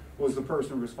them was the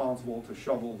person responsible to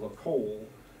shovel the coal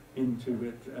into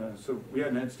it. So we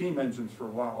hadn't had steam engines for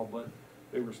a while, but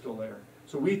they were still there.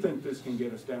 So we think this can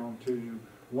get us down to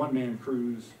one-man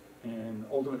crews and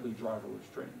ultimately driverless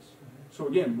trains. So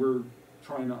again, we're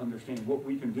trying to understand what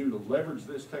we can do to leverage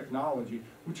this technology,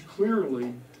 which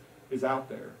clearly is out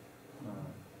there,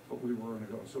 but we were going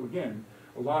to go. So again,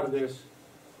 a lot of this,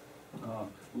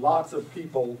 lots of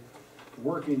people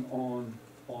working on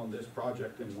this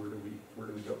project, and where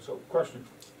do we go? So, question.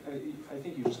 I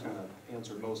think you just kind of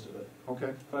answered most of it.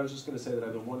 Okay. But I was just going to say that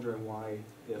I've been wondering why,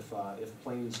 if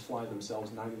planes fly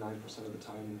themselves 99% of the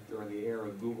time they're in the air,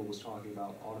 and Google was talking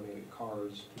about automated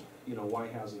cars, you know, why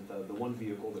hasn't the one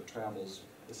vehicle that travels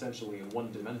essentially in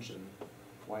one dimension,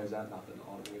 why has that not been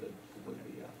automated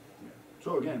completely yet? Yeah.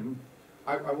 So again,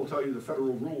 I will tell you the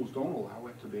federal rules don't allow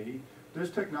it to be. This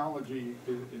technology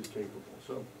is capable.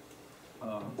 So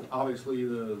obviously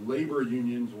the labor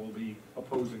unions will be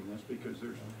opposing this because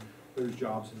there's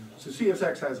jobs. So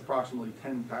CSX has approximately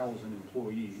 10,000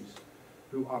 employees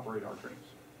who operate our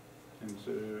trains. And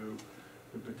so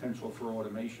the potential for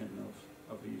automation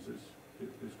of these is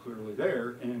clearly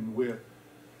there. And with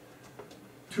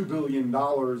 $2 billion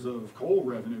of coal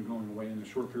revenue going away in a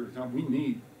short period of time, we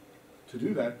need to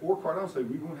do that. Or quite honestly,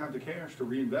 we won't have the cash to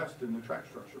reinvest in the track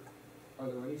structure. Are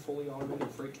there any fully automated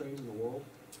freight trains in the world?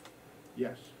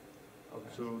 Yes. Okay.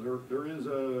 So there is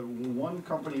one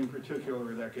company in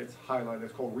particular that gets highlighted.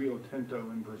 It's called Rio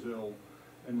Tinto in Brazil,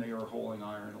 and they are hauling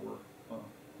iron ore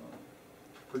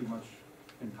pretty much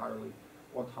entirely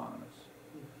autonomous.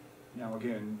 Now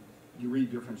again, you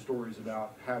read different stories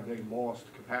about have they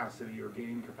lost capacity or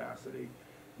gained capacity.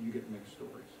 You get mixed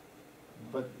stories.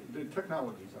 But the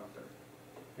technology's out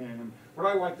there. And what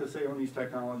I like to say on these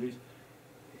technologies,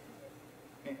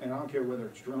 and I don't care whether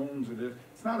it's drones or this,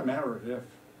 it's not a matter of if,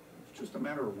 it's just a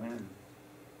matter of when.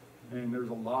 And there's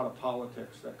a lot of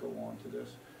politics that go on to this.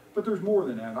 But there's more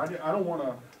than that. I don't want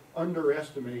to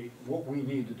underestimate what we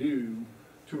need to do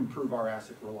to improve our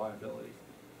asset reliability.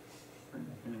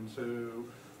 And so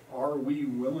are we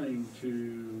willing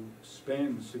to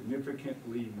spend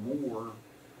significantly more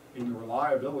in the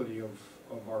reliability of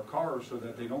our cars so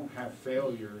that they don't have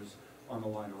failures on the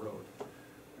line of road?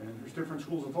 And there's different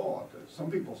schools of thought. Some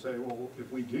people say, well,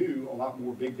 if we do a lot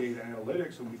more big data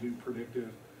analytics and we do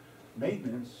predictive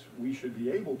maintenance, we should be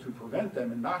able to prevent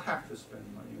them and not have to spend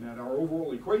money. And that our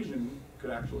overall equation could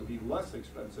actually be less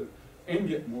expensive and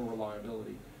get more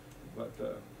reliability. But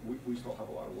we still have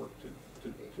a lot of work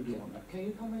to do on that. Can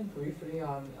you comment briefly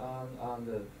on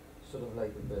the sort of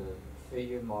like the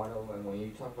failure model, and when you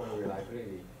talk about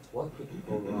reliability, what could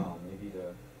go wrong? Maybe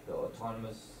the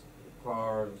autonomous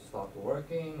car stopped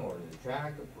working, or the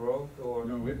track broke, or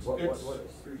no, it's what is?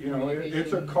 You know,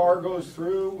 it's a car goes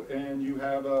through and you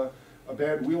have a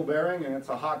bad wheel bearing and it's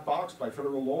a hot box by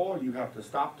federal law. You have to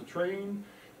stop the train.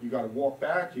 You got to walk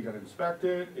back. You got to inspect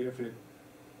it. If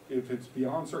it's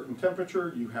beyond certain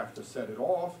temperature, you have to set it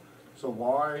off. So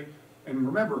why? And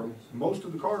remember, most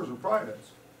of the cars are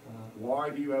privates. Why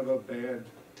do you have a bad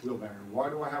wheel bearing? Why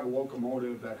do I have a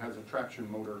locomotive that has a traction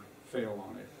motor fail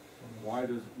on it? Why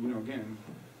does, again,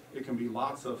 it can be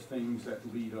lots of things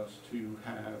that lead us to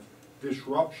have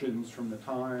disruptions from the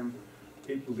time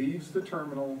it leaves the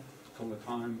terminal till the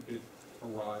time it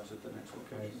arrives at the next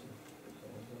location.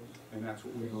 And that's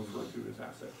what we refer to as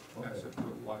asset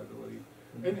reliability.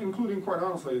 And including, quite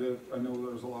honestly, I know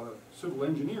there's a lot of civil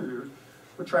engineers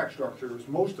for track structures.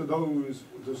 Most of those,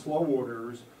 the slow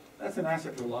orders, that's an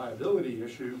asset reliability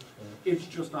issue. It's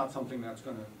just not something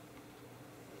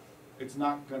it's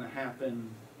not gonna happen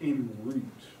en route,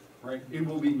 right? It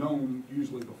will be known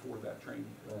usually before that train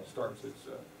starts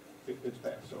its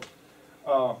path.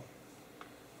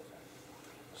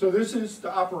 So this is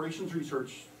the operations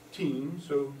research team.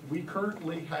 So we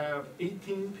currently have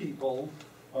 18 people.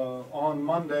 On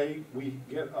Monday, we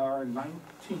get our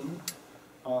 19.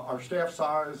 Our staff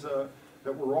size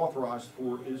that we're authorized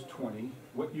for is 20.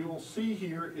 What you'll see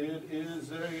here, it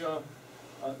is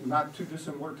not too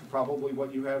dissimilar to probably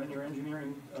what you have in your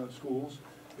engineering schools.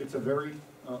 It's a very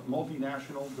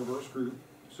multinational, diverse group.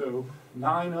 So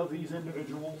 9 of these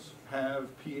individuals have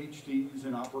PhDs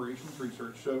in operations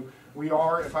research. So we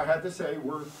are, if I had to say,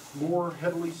 we're more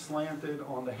heavily slanted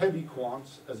on the heavy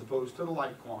quants as opposed to the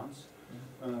light quants,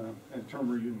 in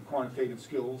terms of using quantitative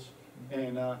skills.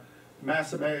 And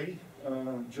Massime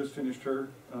just finished her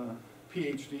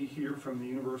PhD here from the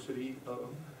University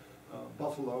of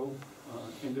Buffalo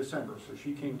in December. So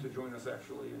she came to join us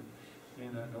actually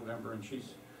in November, and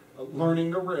she's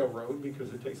learning the railroad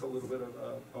because it takes a little bit of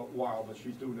a while, but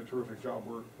she's doing a terrific job.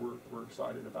 We're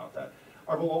excited about that.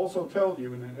 I will also tell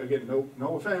you, and again,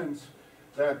 no offense,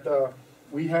 that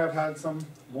we have had some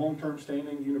long-term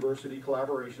standing university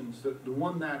collaborations. The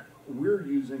one that we're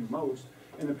using most,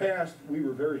 in the past, we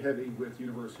were very heavy with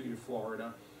University of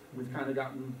Florida. We've kind of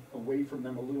gotten away from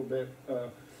them a little bit,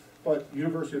 but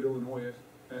University of Illinois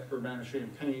at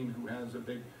Urbana-Champaign, who has a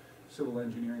big civil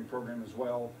engineering program as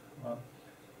well.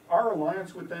 Our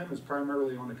alliance with them is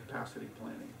primarily on the capacity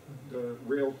planning, the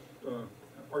rail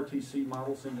RTC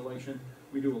model simulation.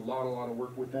 We do a lot of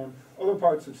work with them. Other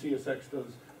parts of CSX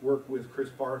does work with Chris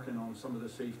Barkin on some of the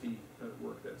safety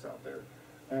work that's out there.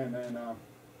 And then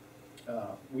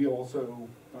we also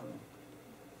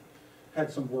had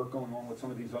some work going on with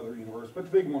some of these other universities, but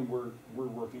the big one we're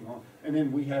working on. And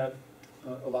then we have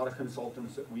a lot of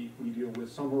consultants that we deal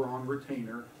with. Some are on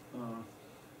retainer.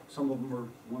 Some of them are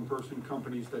one-person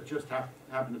companies that just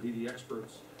happen to be the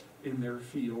experts in their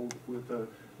field, with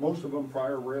most of them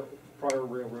prior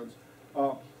railroads.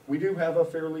 We do have a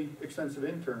fairly extensive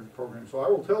intern program, so I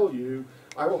will tell you,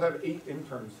 I will have 8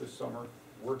 interns this summer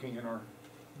working in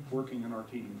our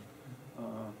team.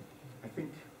 I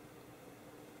think,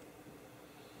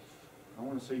 I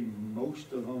want to say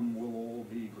most of them will all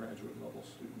be graduate level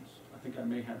students. I think I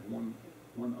may have one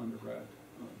undergrad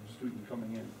student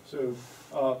coming in. So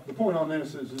the point on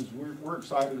this is we're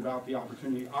excited about the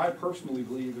opportunity. I personally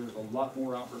believe there's a lot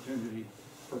more opportunity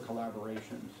for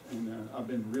collaborations, and I've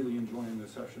been really enjoying the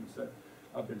sessions that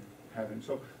I've been having.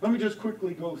 So let me just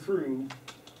quickly go through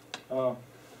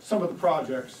some of the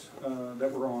projects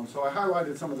that we're on. So I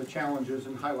highlighted some of the challenges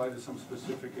and highlighted some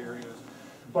specific areas.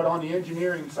 But on the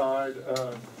engineering side,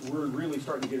 we're really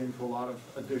starting to get into a lot of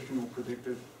additional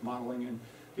predictive modeling. And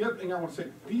the other thing I want to say,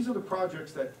 these are the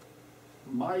projects that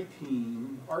my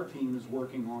team, our team is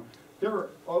working on. There are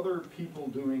other people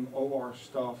doing OR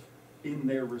stuff in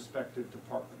their respective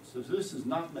departments. So this is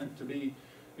not meant to be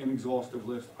an exhaustive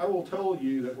list. I will tell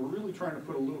you that we're really trying to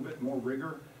put a little bit more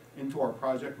rigor into our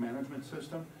project management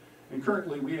system. And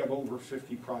currently we have over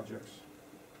 50 projects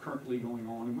currently going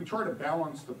on. And we try to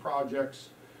balance the projects,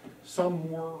 some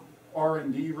more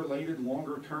R&D related,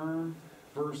 longer term,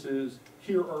 versus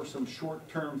here are some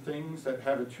short-term things that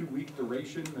have a 2-week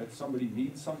duration that somebody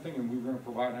needs something and we're going to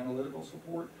provide analytical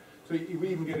support. So we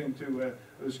even get into a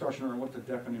discussion around what the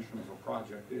definition of a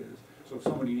project is. So if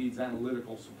somebody needs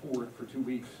analytical support for 2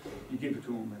 weeks, you give it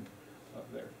to them and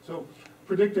there. So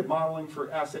predictive modeling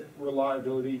for asset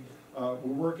reliability. We're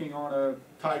working on a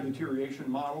tide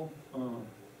deterioration model,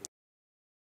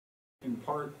 in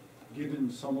part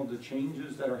given some of the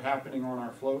changes that are happening on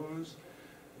our flows.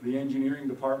 The engineering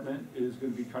department is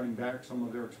going to be cutting back some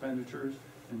of their expenditures,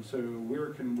 and so where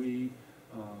can we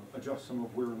adjust some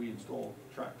of where we install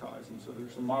track ties? And so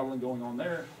there's some modeling going on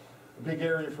there. A big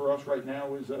area for us right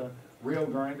now is rail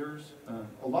grinders.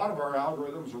 A lot of our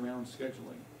algorithms around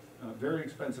scheduling. Very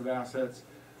expensive assets.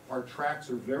 Our tracks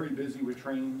are very busy with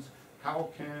trains. How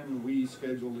can we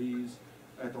schedule these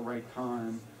at the right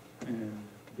time and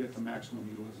get the maximum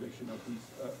utilization of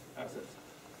these assets?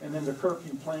 And then the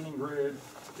curfew planning grid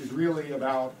is really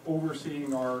about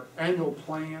overseeing our annual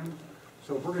plan.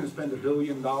 So if we're gonna spend $1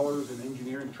 billion in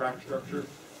engineering track structure,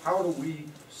 how do we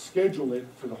schedule it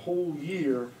for the whole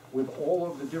year with all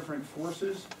of the different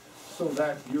forces so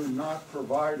that you're not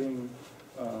providing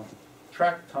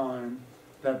track time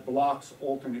that blocks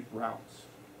alternate routes,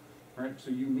 right? So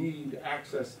you need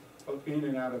access in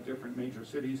and out of different major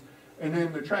cities. And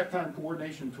then the track time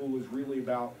coordination tool is really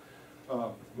about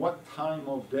what time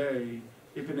of day,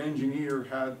 if an engineer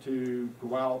had to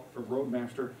go out, or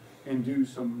roadmaster, and do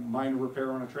some minor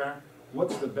repair on a track,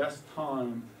 what's the best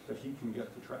time that he can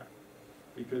get the track?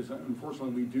 Because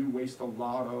unfortunately, we do waste a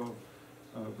lot of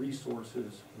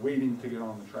resources waiting to get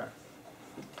on the track.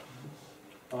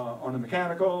 On the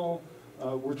mechanical,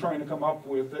 we're trying to come up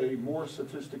with a more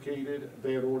sophisticated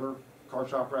bad order car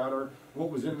shop router.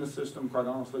 What was in the system, quite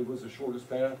honestly, was the shortest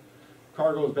path.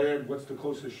 Car goes bad, what's the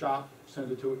closest shop?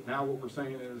 Send it to it. Now what we're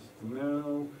saying is,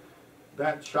 no,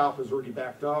 that shop is already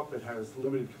backed up, it has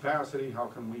limited capacity, how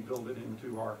can we build it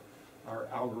into our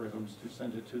algorithms to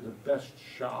send it to the best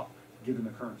shop given the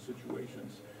current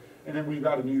situations? And then we've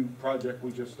got a new project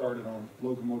we just started on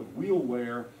locomotive wheel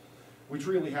wear, which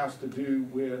really has to do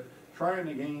with trying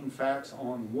to gain facts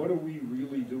on what are we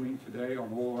really doing today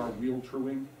on all our wheel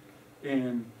truing.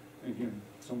 And again,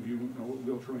 some of you know what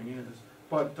wheel truing is,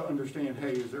 but to understand,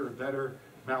 hey, is there a better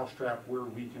mousetrap where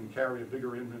we can carry a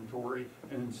bigger inventory,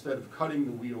 and instead of cutting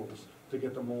the wheels to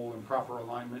get them all in proper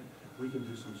alignment, we can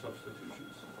do some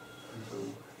substitutions. And so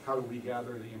how do we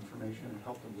gather the information and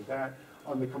help them with that?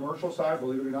 On the commercial side,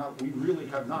 believe it or not, we really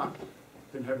have not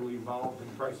been heavily involved in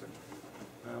pricing.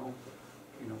 Well,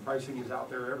 you know, pricing is out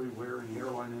there everywhere in the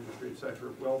airline industry, et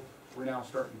cetera. Well, we're now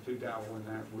starting to dabble in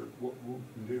that, what we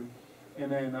can do.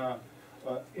 And then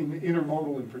in the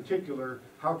intermodal in particular,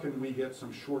 how can we get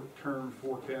some short-term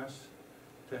forecasts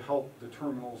to help the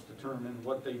terminals determine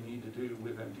what they need to do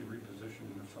with empty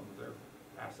repositioning of some of their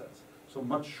assets? So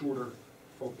much shorter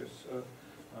focus.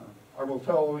 I will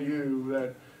tell you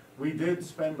that we did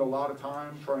spend a lot of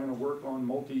time trying to work on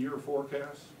multi-year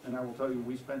forecasts, and I will tell you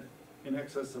we spent in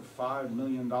excess of $5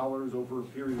 million over a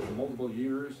period of multiple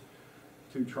years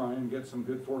to try and get some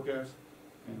good forecasts,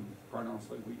 and quite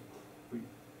honestly,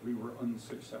 we were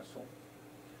unsuccessful.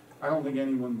 I don't think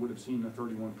anyone would have seen a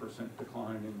 31%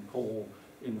 decline in coal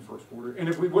in the first quarter, and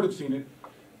if we would have seen it,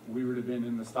 we would have been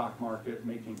in the stock market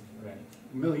making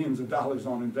millions of dollars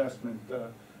on investment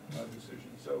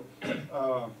decisions. So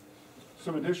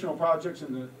some additional projects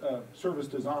in the service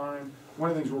design.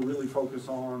 One of the things we're really focused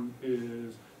on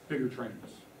is bigger trains.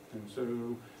 And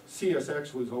so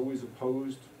CSX was always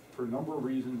opposed for a number of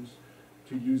reasons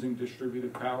to using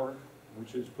distributed power,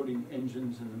 which is putting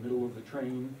engines in the middle of the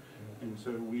train. And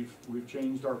so we've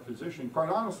changed our position, quite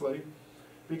honestly,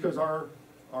 because our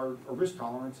risk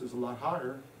tolerance is a lot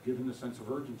higher given the sense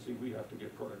of urgency we have to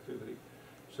get productivity.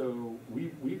 So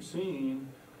we've seen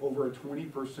over a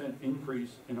 20%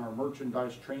 increase in our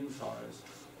merchandise train size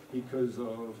because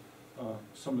of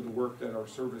some of the work that our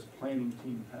service planning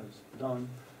team has done.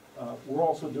 We're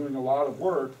also doing a lot of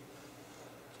work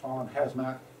on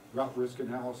hazmat route risk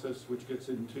analysis, which gets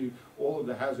into all of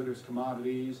the hazardous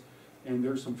commodities. And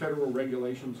there's some federal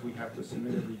regulations we have to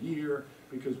submit every year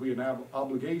because we have an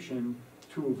obligation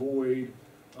to avoid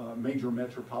major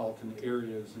metropolitan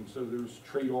areas. And so there's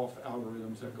trade-off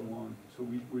algorithms that go on. So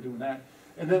we're doing that.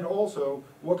 And then also,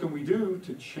 what can we do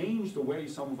to change the way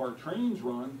some of our trains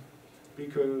run?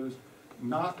 Because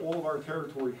not all of our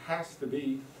territory has to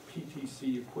be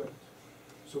PTC equipped.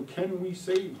 So can we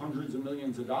save hundreds of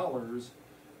millions of dollars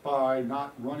by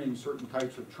not running certain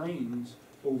types of trains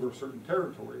over certain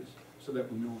territories so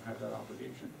that we don't have that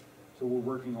obligation? So we're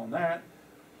working on that.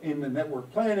 In the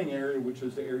network planning area, which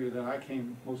is the area that I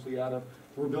came mostly out of,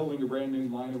 we're building a brand new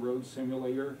line of road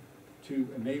simulator to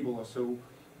enable us. So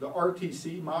the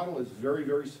RTC model is very,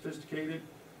 very sophisticated,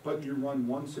 but you run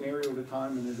one scenario at a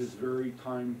time and it is very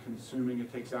time consuming.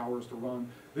 It takes hours to run.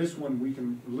 This one, we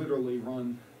can literally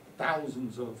run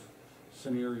thousands of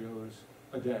scenarios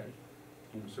a day.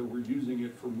 And so we're using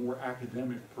it for more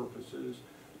academic purposes,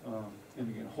 and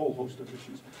again, a whole host of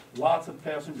issues. Lots of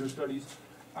passenger studies.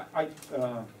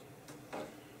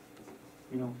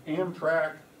 You know,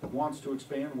 Amtrak wants to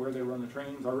expand where they run the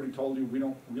trains. I already told you we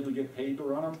don't really get paid to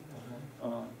run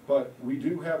them. But we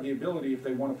do have the ability, if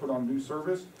they want to put on new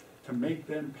service, to make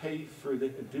them pay for the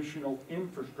additional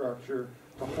infrastructure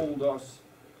to hold us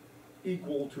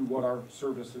equal to what our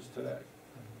service is today.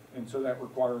 And so that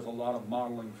requires a lot of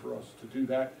modeling for us to do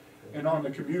that. And on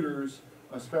the commuters,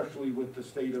 especially with the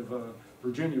state of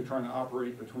Virginia trying to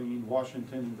operate between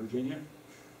Washington and Virginia,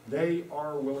 They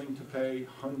are willing to pay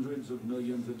hundreds of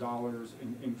millions of dollars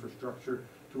in infrastructure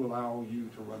to allow you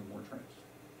to run more trains.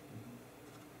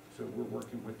 So we're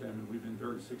working with them, and we've been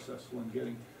very successful in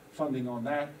getting funding on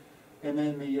that. And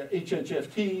then the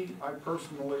HHFT, I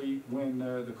personally, when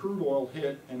the crude oil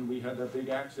hit and we had that big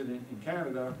accident in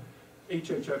Canada,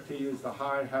 HHFT is the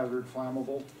high hazard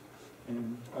flammable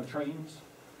in trains.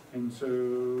 And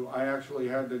so I actually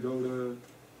had to go to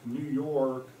New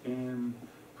York and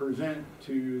present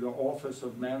to the Office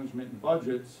of Management and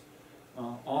Budgets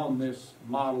on this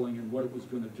modeling and what it was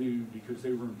going to do, because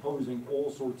they were imposing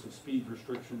all sorts of speed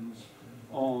restrictions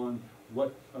on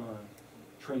what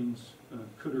trains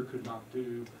could or could not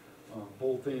do,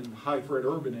 both in high threat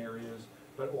urban areas,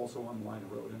 but also on the line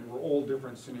of road. And there were all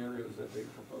different scenarios that they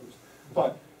proposed.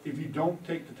 But if you don't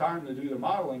take the time to do the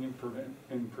modeling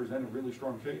and present a really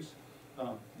strong case,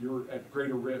 you're at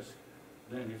greater risk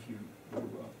than if you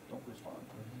don't respond.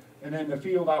 And then the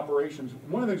field operations,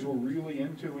 one of the things we're really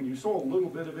into, and you saw a little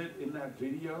bit of it in that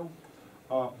video,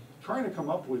 trying to come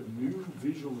up with new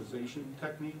visualization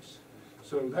techniques.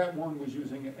 So that one was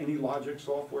using AnyLogic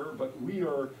software, but we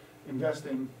are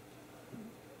investing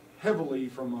heavily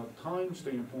from a time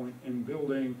standpoint in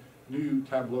building new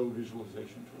Tableau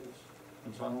visualization tools.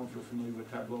 And so I don't know if you're familiar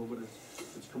with Tableau, but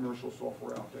it's commercial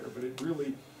software out there. But it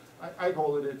really, I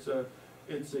call it,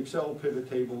 it's Excel pivot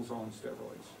tables on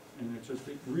steroids. And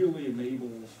it really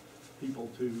enables people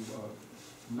to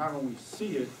not only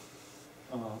see it,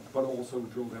 but also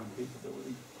drill down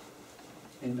capability.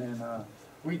 And then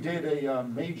we did a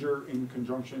major, in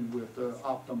conjunction with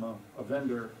Optima, a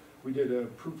vendor, we did a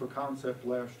proof of concept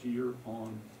last year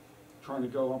on trying to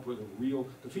go up with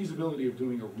the feasibility of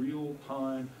doing a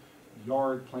real-time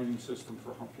yard planning system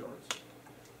for hump yards.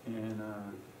 And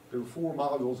there were 4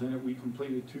 modules in it. We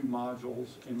completed 2 modules.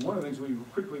 And one of the things we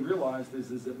quickly realized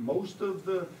is that most of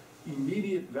the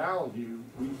immediate value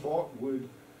we thought would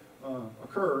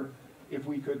occur if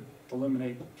we could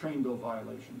eliminate train bill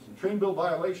violations. And train bill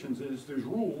violations is there's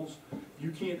rules.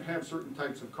 You can't have certain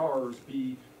types of cars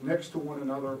be next to one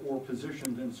another or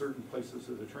positioned in certain places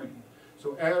of the train.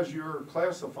 So as you're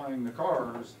classifying the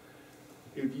cars,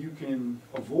 if you can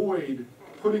avoid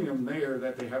putting them there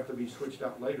that they have to be switched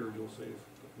out later, you'll save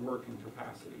work and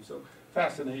capacity. So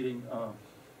fascinating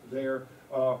there.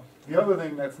 The other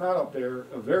thing that's not up there,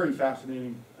 very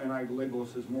fascinating, and I label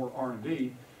this as more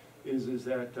R&D, is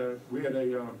that we had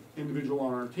a individual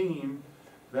on our team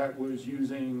that was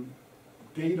using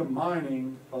data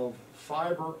mining of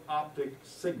fiber optic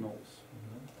signals.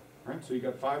 Right? So you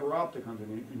got fiber optic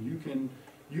underneath, and you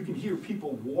can hear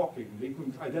people walking. They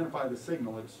can identify the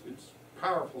signal. It's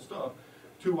powerful stuff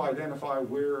to identify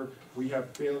where we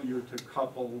have failure to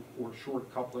couple or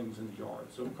short couplings in the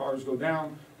yard. So cars go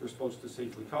down, they're supposed to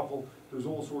safely couple. There's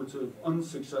all sorts of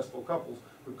unsuccessful couples.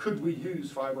 But could we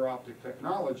use fiber optic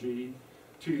technology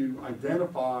to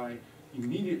identify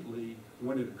immediately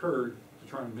when it occurred to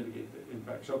try and mitigate the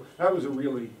impact? So that was a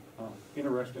really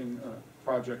interesting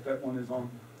project. That one is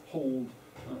on hold,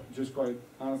 just quite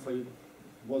honestly,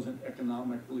 wasn't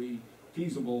economically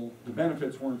feasible. The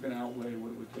benefits weren't going to outweigh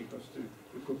what it would take us to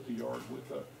equip the yard with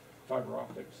fiber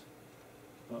optics.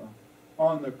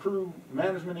 On the crew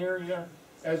management area,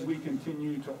 as we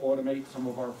continue to automate some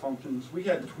of our functions, we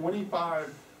have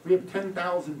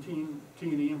 10,000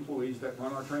 T&E employees that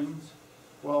run our trains.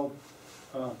 Well,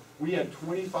 we had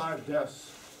 25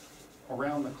 desks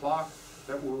around the clock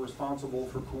that were responsible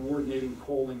for coordinating,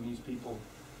 calling these people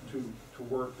to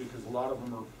work, because a lot of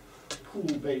them are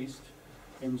pool-based.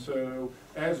 And so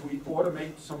as we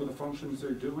automate some of the functions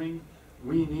they're doing,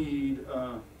 we need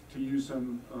to use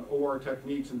some OR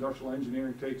techniques, industrial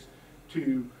engineering takes,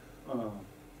 to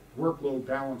workload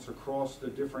balance across the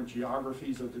different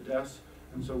geographies of the desks.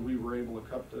 And so we were able to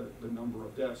cut the number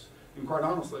of desks. And quite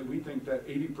honestly, we think that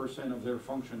 80% of their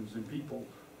functions and people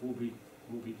will be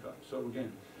cut. So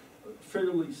again,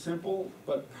 fairly simple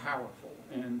but powerful.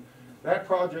 And that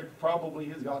project probably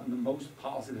has gotten the most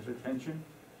positive attention,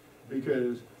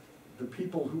 because the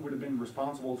people who would have been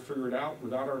responsible to figure it out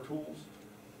without our tools,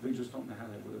 they just don't know how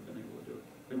they would have been able to do it.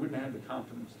 They wouldn't have had the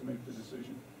confidence to make the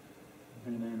decision.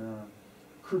 And then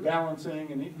crew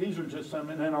balancing, and these are just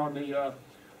some. And then on the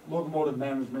locomotive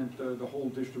management, the whole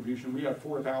distribution, we have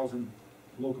 4,000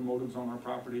 locomotives on our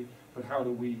property, but how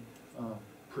do we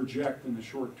project in the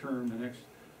short term, the next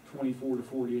 24 to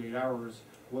 48 hours,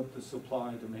 what the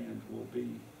supply demand will be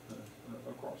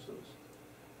across those.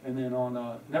 And then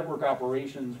on network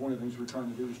operations, one of the things we're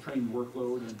trying to do is train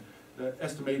workload and the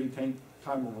estimated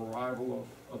time of arrival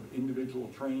of individual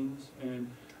trains. And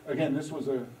again,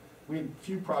 we had a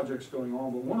few projects going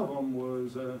on, but one of them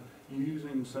was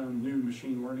using some new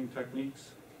machine learning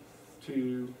techniques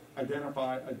to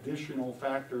identify additional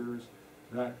factors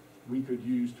that we could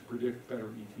use to predict better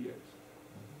ETAs.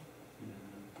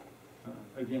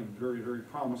 Again, very, very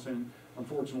promising.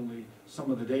 Unfortunately, some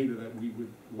of the data that we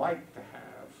would like to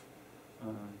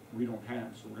have, we don't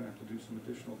have, so we're going to have to do some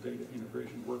additional data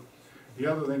integration work. The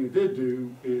other thing it did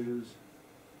do is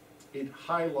it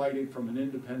highlighted from an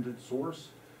independent source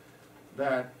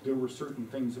that there were certain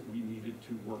things that we needed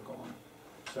to work on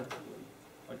separately,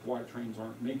 like why trains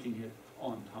aren't making it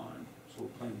on time, so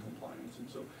plan compliance. And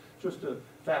so just a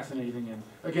fascinating, and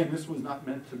again, this was not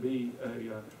meant to be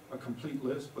a complete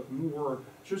list, but more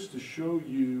just to show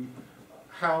you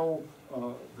how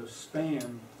the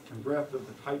span and breadth of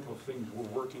the type of things we're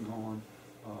working on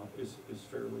is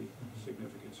fairly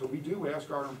significant. So we do ask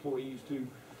our employees to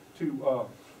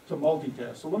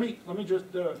multitask. So let me just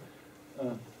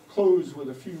close with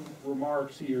a few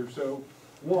remarks here. So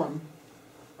one,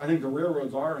 I think the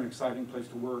railroads are an exciting place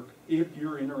to work if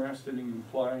you're interested in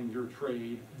applying your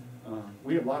trade.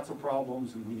 We have lots of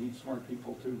problems and we need smart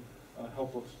people to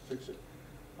help us fix it.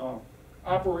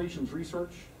 Operations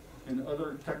research and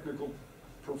other technical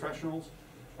professionals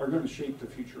are going to shape the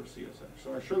future of CSX.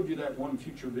 So I showed you that one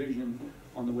future vision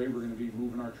on the way we're going to be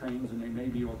moving our trains, and they may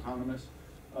be autonomous.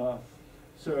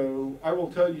 So I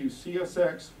will tell you,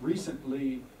 CSX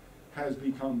recently has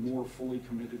become more fully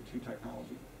committed to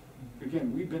technology.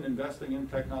 Again, we've been investing in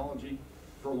technology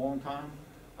for a long time.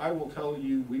 I will tell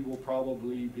you, we will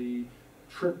probably be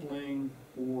tripling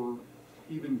or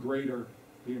even greater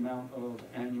the amount of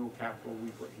annual capital we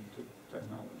put into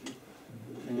technology.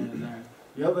 And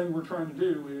the other thing we're trying to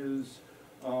do is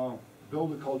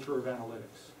build a culture of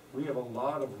analytics. We have a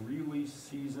lot of really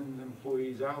seasoned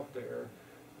employees out there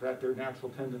that their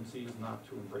natural tendency is not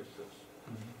to embrace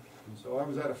this. And so I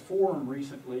was at a forum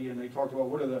recently and they talked about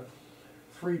what are the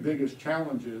 3 biggest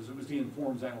challenges. It was the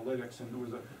informs analytics, and there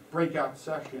was a breakout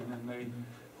session, and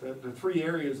the 3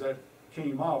 areas that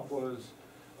came up was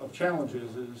of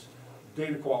challenges is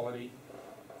data quality,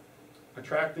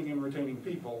 attracting and retaining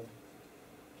people,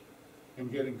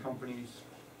 and getting companies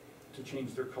to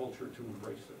change their culture to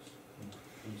embrace this.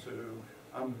 And so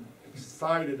I'm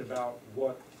excited about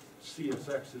what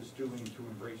CSX is doing to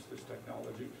embrace this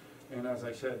technology. And as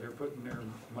I said, they're putting their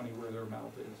money where their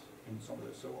mouth is in some of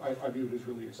this. So I view it as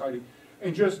really exciting.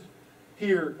 And just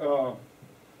here,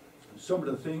 some of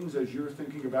the things as you're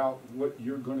thinking about what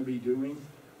you're going to be doing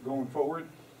going forward.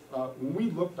 When we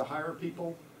look to hire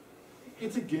people,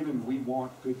 it's a given we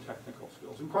want good technical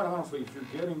skills. And quite honestly, if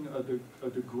you're getting a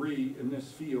degree in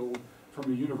this field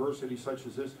from a university such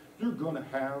as this, you're going to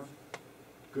have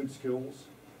good skills.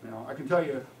 Now, I can tell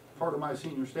you, part of my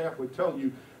senior staff would tell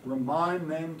you, remind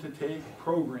them to take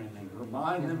programming,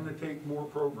 remind them to take more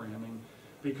programming,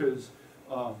 because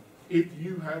if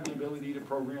you have the ability to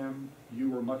program,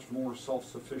 you are much more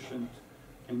self-sufficient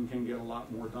and can get a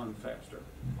lot more done faster.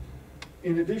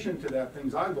 In addition to that,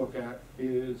 things I look at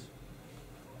is,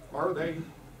 are they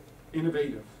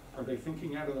innovative? Are they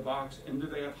thinking out of the box, and do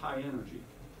they have high energy,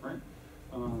 right?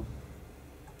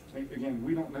 Again,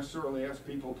 we don't necessarily ask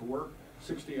people to work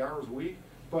 60 hours a week,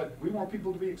 but we want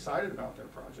people to be excited about their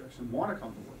projects and want to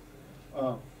come to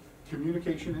work.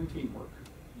 Communication and teamwork.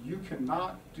 You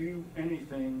cannot do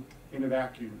anything in a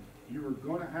vacuum. You are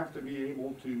going to have to be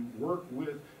able to work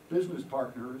with business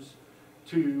partners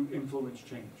to influence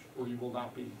change, or you will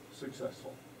not be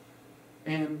successful.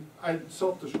 And I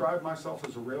self-describe myself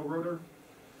as a railroader.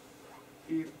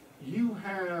 If you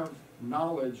have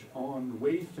knowledge on the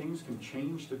way things can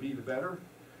change to be the better,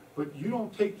 but you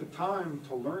don't take the time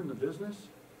to learn the business,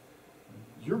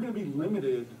 you're going to be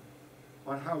limited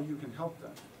on how you can help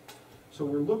them. So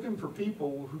we're looking for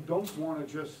people who don't want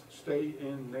to just stay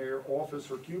in their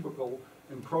office or cubicle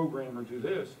and program or do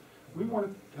this. We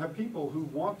want to have people who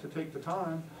want to take the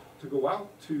time to go out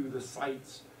to the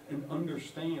sites and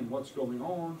understand what's going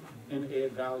on and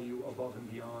add value above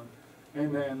and beyond.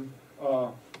 And then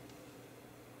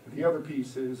the other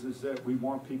piece is that we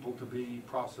want people to be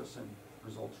process and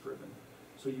results driven.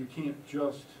 So you can't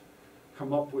just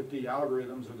come up with the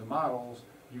algorithms or the models.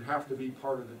 You have to be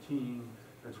part of the team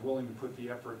that's willing to put the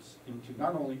efforts into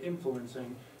not only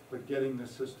influencing, but getting the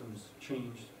systems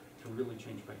changed to really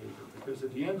change behavior. Because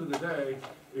at the end of the day,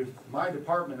 if my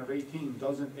department of 18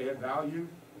 doesn't add value,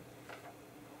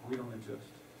 we don't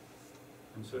exist.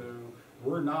 And so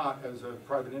we're not, as a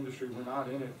private industry, we're not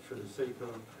in it for the sake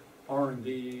of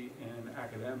R&D and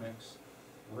academics.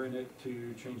 We're in it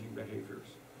to changing behaviors.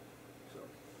 So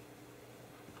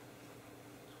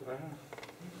that's what I have.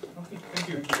 Okay, thank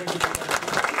you. Thank you for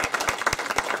that.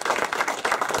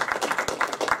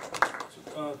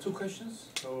 2 questions,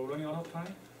 so running out of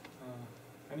time.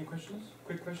 Any questions?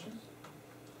 Quick questions?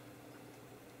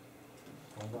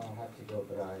 I'm gonna have to go,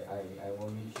 but I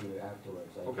will meet you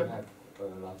afterwards. I Okay. do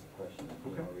have lots of questions,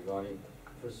 Okay. regarding,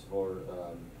 first of all,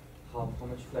 how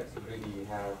much flexibility you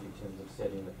have in terms of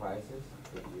setting the prices.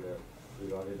 If you're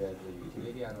regarded as a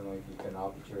utility, I don't know if you can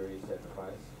arbitrarily set the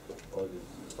price, or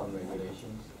there's some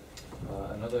regulations.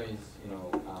 Another is,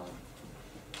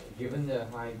 given the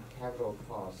high capital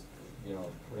cost,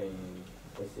 putting,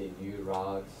 let's say, new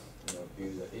rods,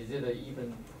 is it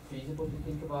even feasible to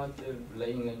think about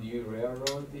laying a new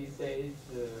railroad these days,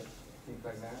 things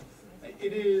like that?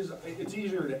 It is, it's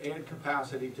easier to add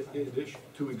capacity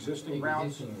to existing routes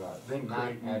Existing routes, than not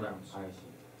create new adding- routes. I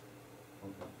see.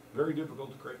 Okay, Very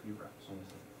difficult to create new routes. I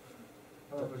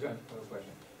see. John, I have a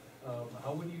question.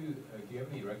 How would you, do you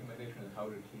have any recommendation on how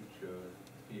to teach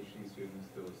PhD students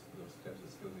those steps of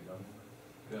skills you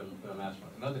don't? The last one,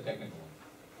 not the technical one.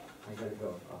 I gotta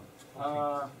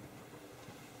go.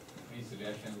 Any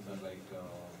suggestions on like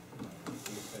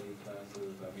case study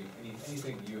classes? I mean,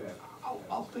 anything you have?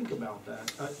 I'll think about that.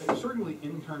 Certainly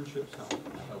internships help.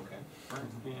 Okay.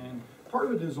 Right. And part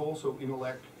of it is also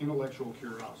intellectual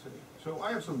curiosity. So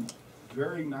I have some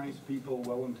very nice people,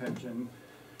 well-intentioned,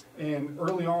 and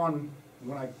early on,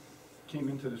 when I came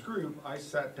into this group, I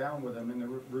sat down with them and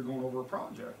we were going over a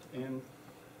project, and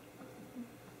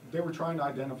they were trying to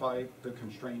identify the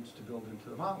constraints to build into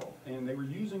the model, and they were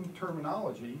using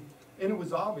terminology, and it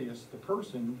was obvious the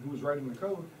person who was writing the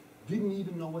code didn't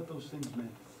even know what those things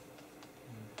meant.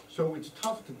 So it's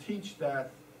tough to teach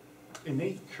that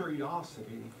innate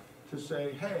curiosity to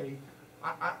say, hey,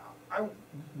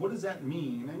 what does that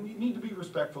mean? And you need to be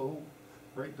respectful,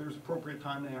 right? There's appropriate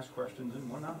time to ask questions and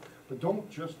whatnot, but don't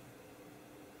just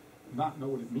not know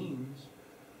what it means.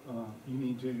 You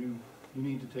need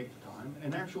to take the time.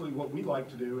 And actually what we like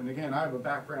to do, and again, I have a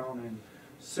background in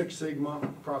Six Sigma,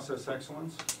 process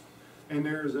excellence, and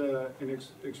there's an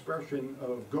expression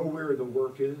of go where the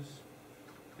work is.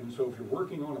 And so if you're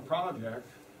working on a project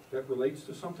that relates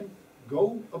to something,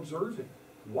 go observe it.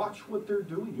 Watch what they're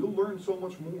doing. You'll learn so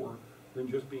much more than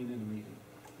just being in a meeting.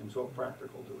 And so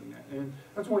practical doing that. And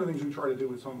that's one of the things we try to do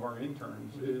with some of our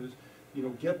interns is,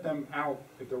 get them out.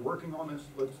 If they're working on this,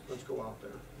 let's go out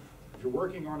there. If you're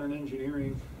working on an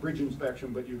engineering bridge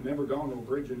inspection, but you've never gone to a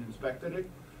bridge and inspected it,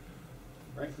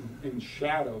 right? And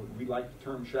shadowed, we like the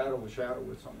term shadow with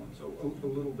someone. So a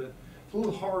little bit, it's a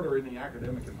little harder in the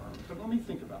academic environment. But let me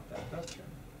think about that. That's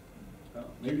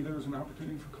maybe there's an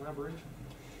opportunity for collaboration.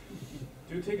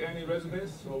 Do you take any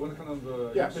resumes, or what kind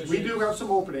of Yes, we do have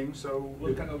some openings. So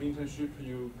what kind of internship are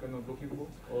you kind of looking for,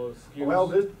 or skills? well,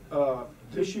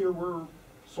 this year we're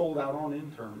sold out on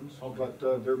interns, Okay.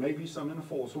 but there may be some in the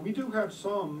fall. So we do have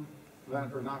some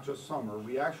that are not just summer.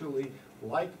 We actually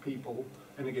like people,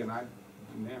 and again, I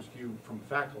didn't ask you from a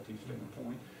faculty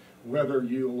standpoint, whether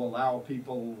you'll allow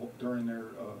people during their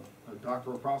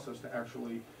doctoral process to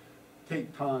actually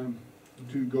take time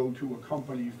to go to a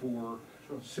company for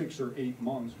 6 or 8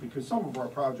 months, because some of our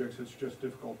projects it's just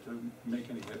difficult to make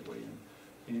any headway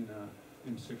in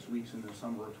 6 weeks in the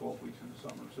summer or 12 weeks in the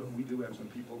summer. So we do have some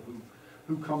people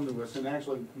who come to us, and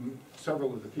actually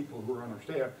several of the people who are on our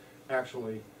staff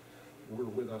actually were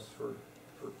with us for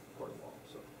quite a while.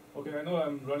 So Okay, I know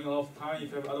I'm running out of time. If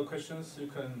you have other questions, you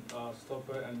can stop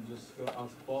by and just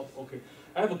ask Bob. Okay,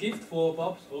 I have a gift for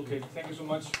Bob. Okay, thank you so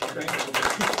much. Okay.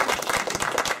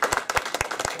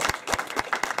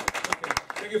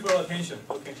 Thank you for your attention.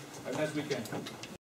 Okay, have a nice weekend.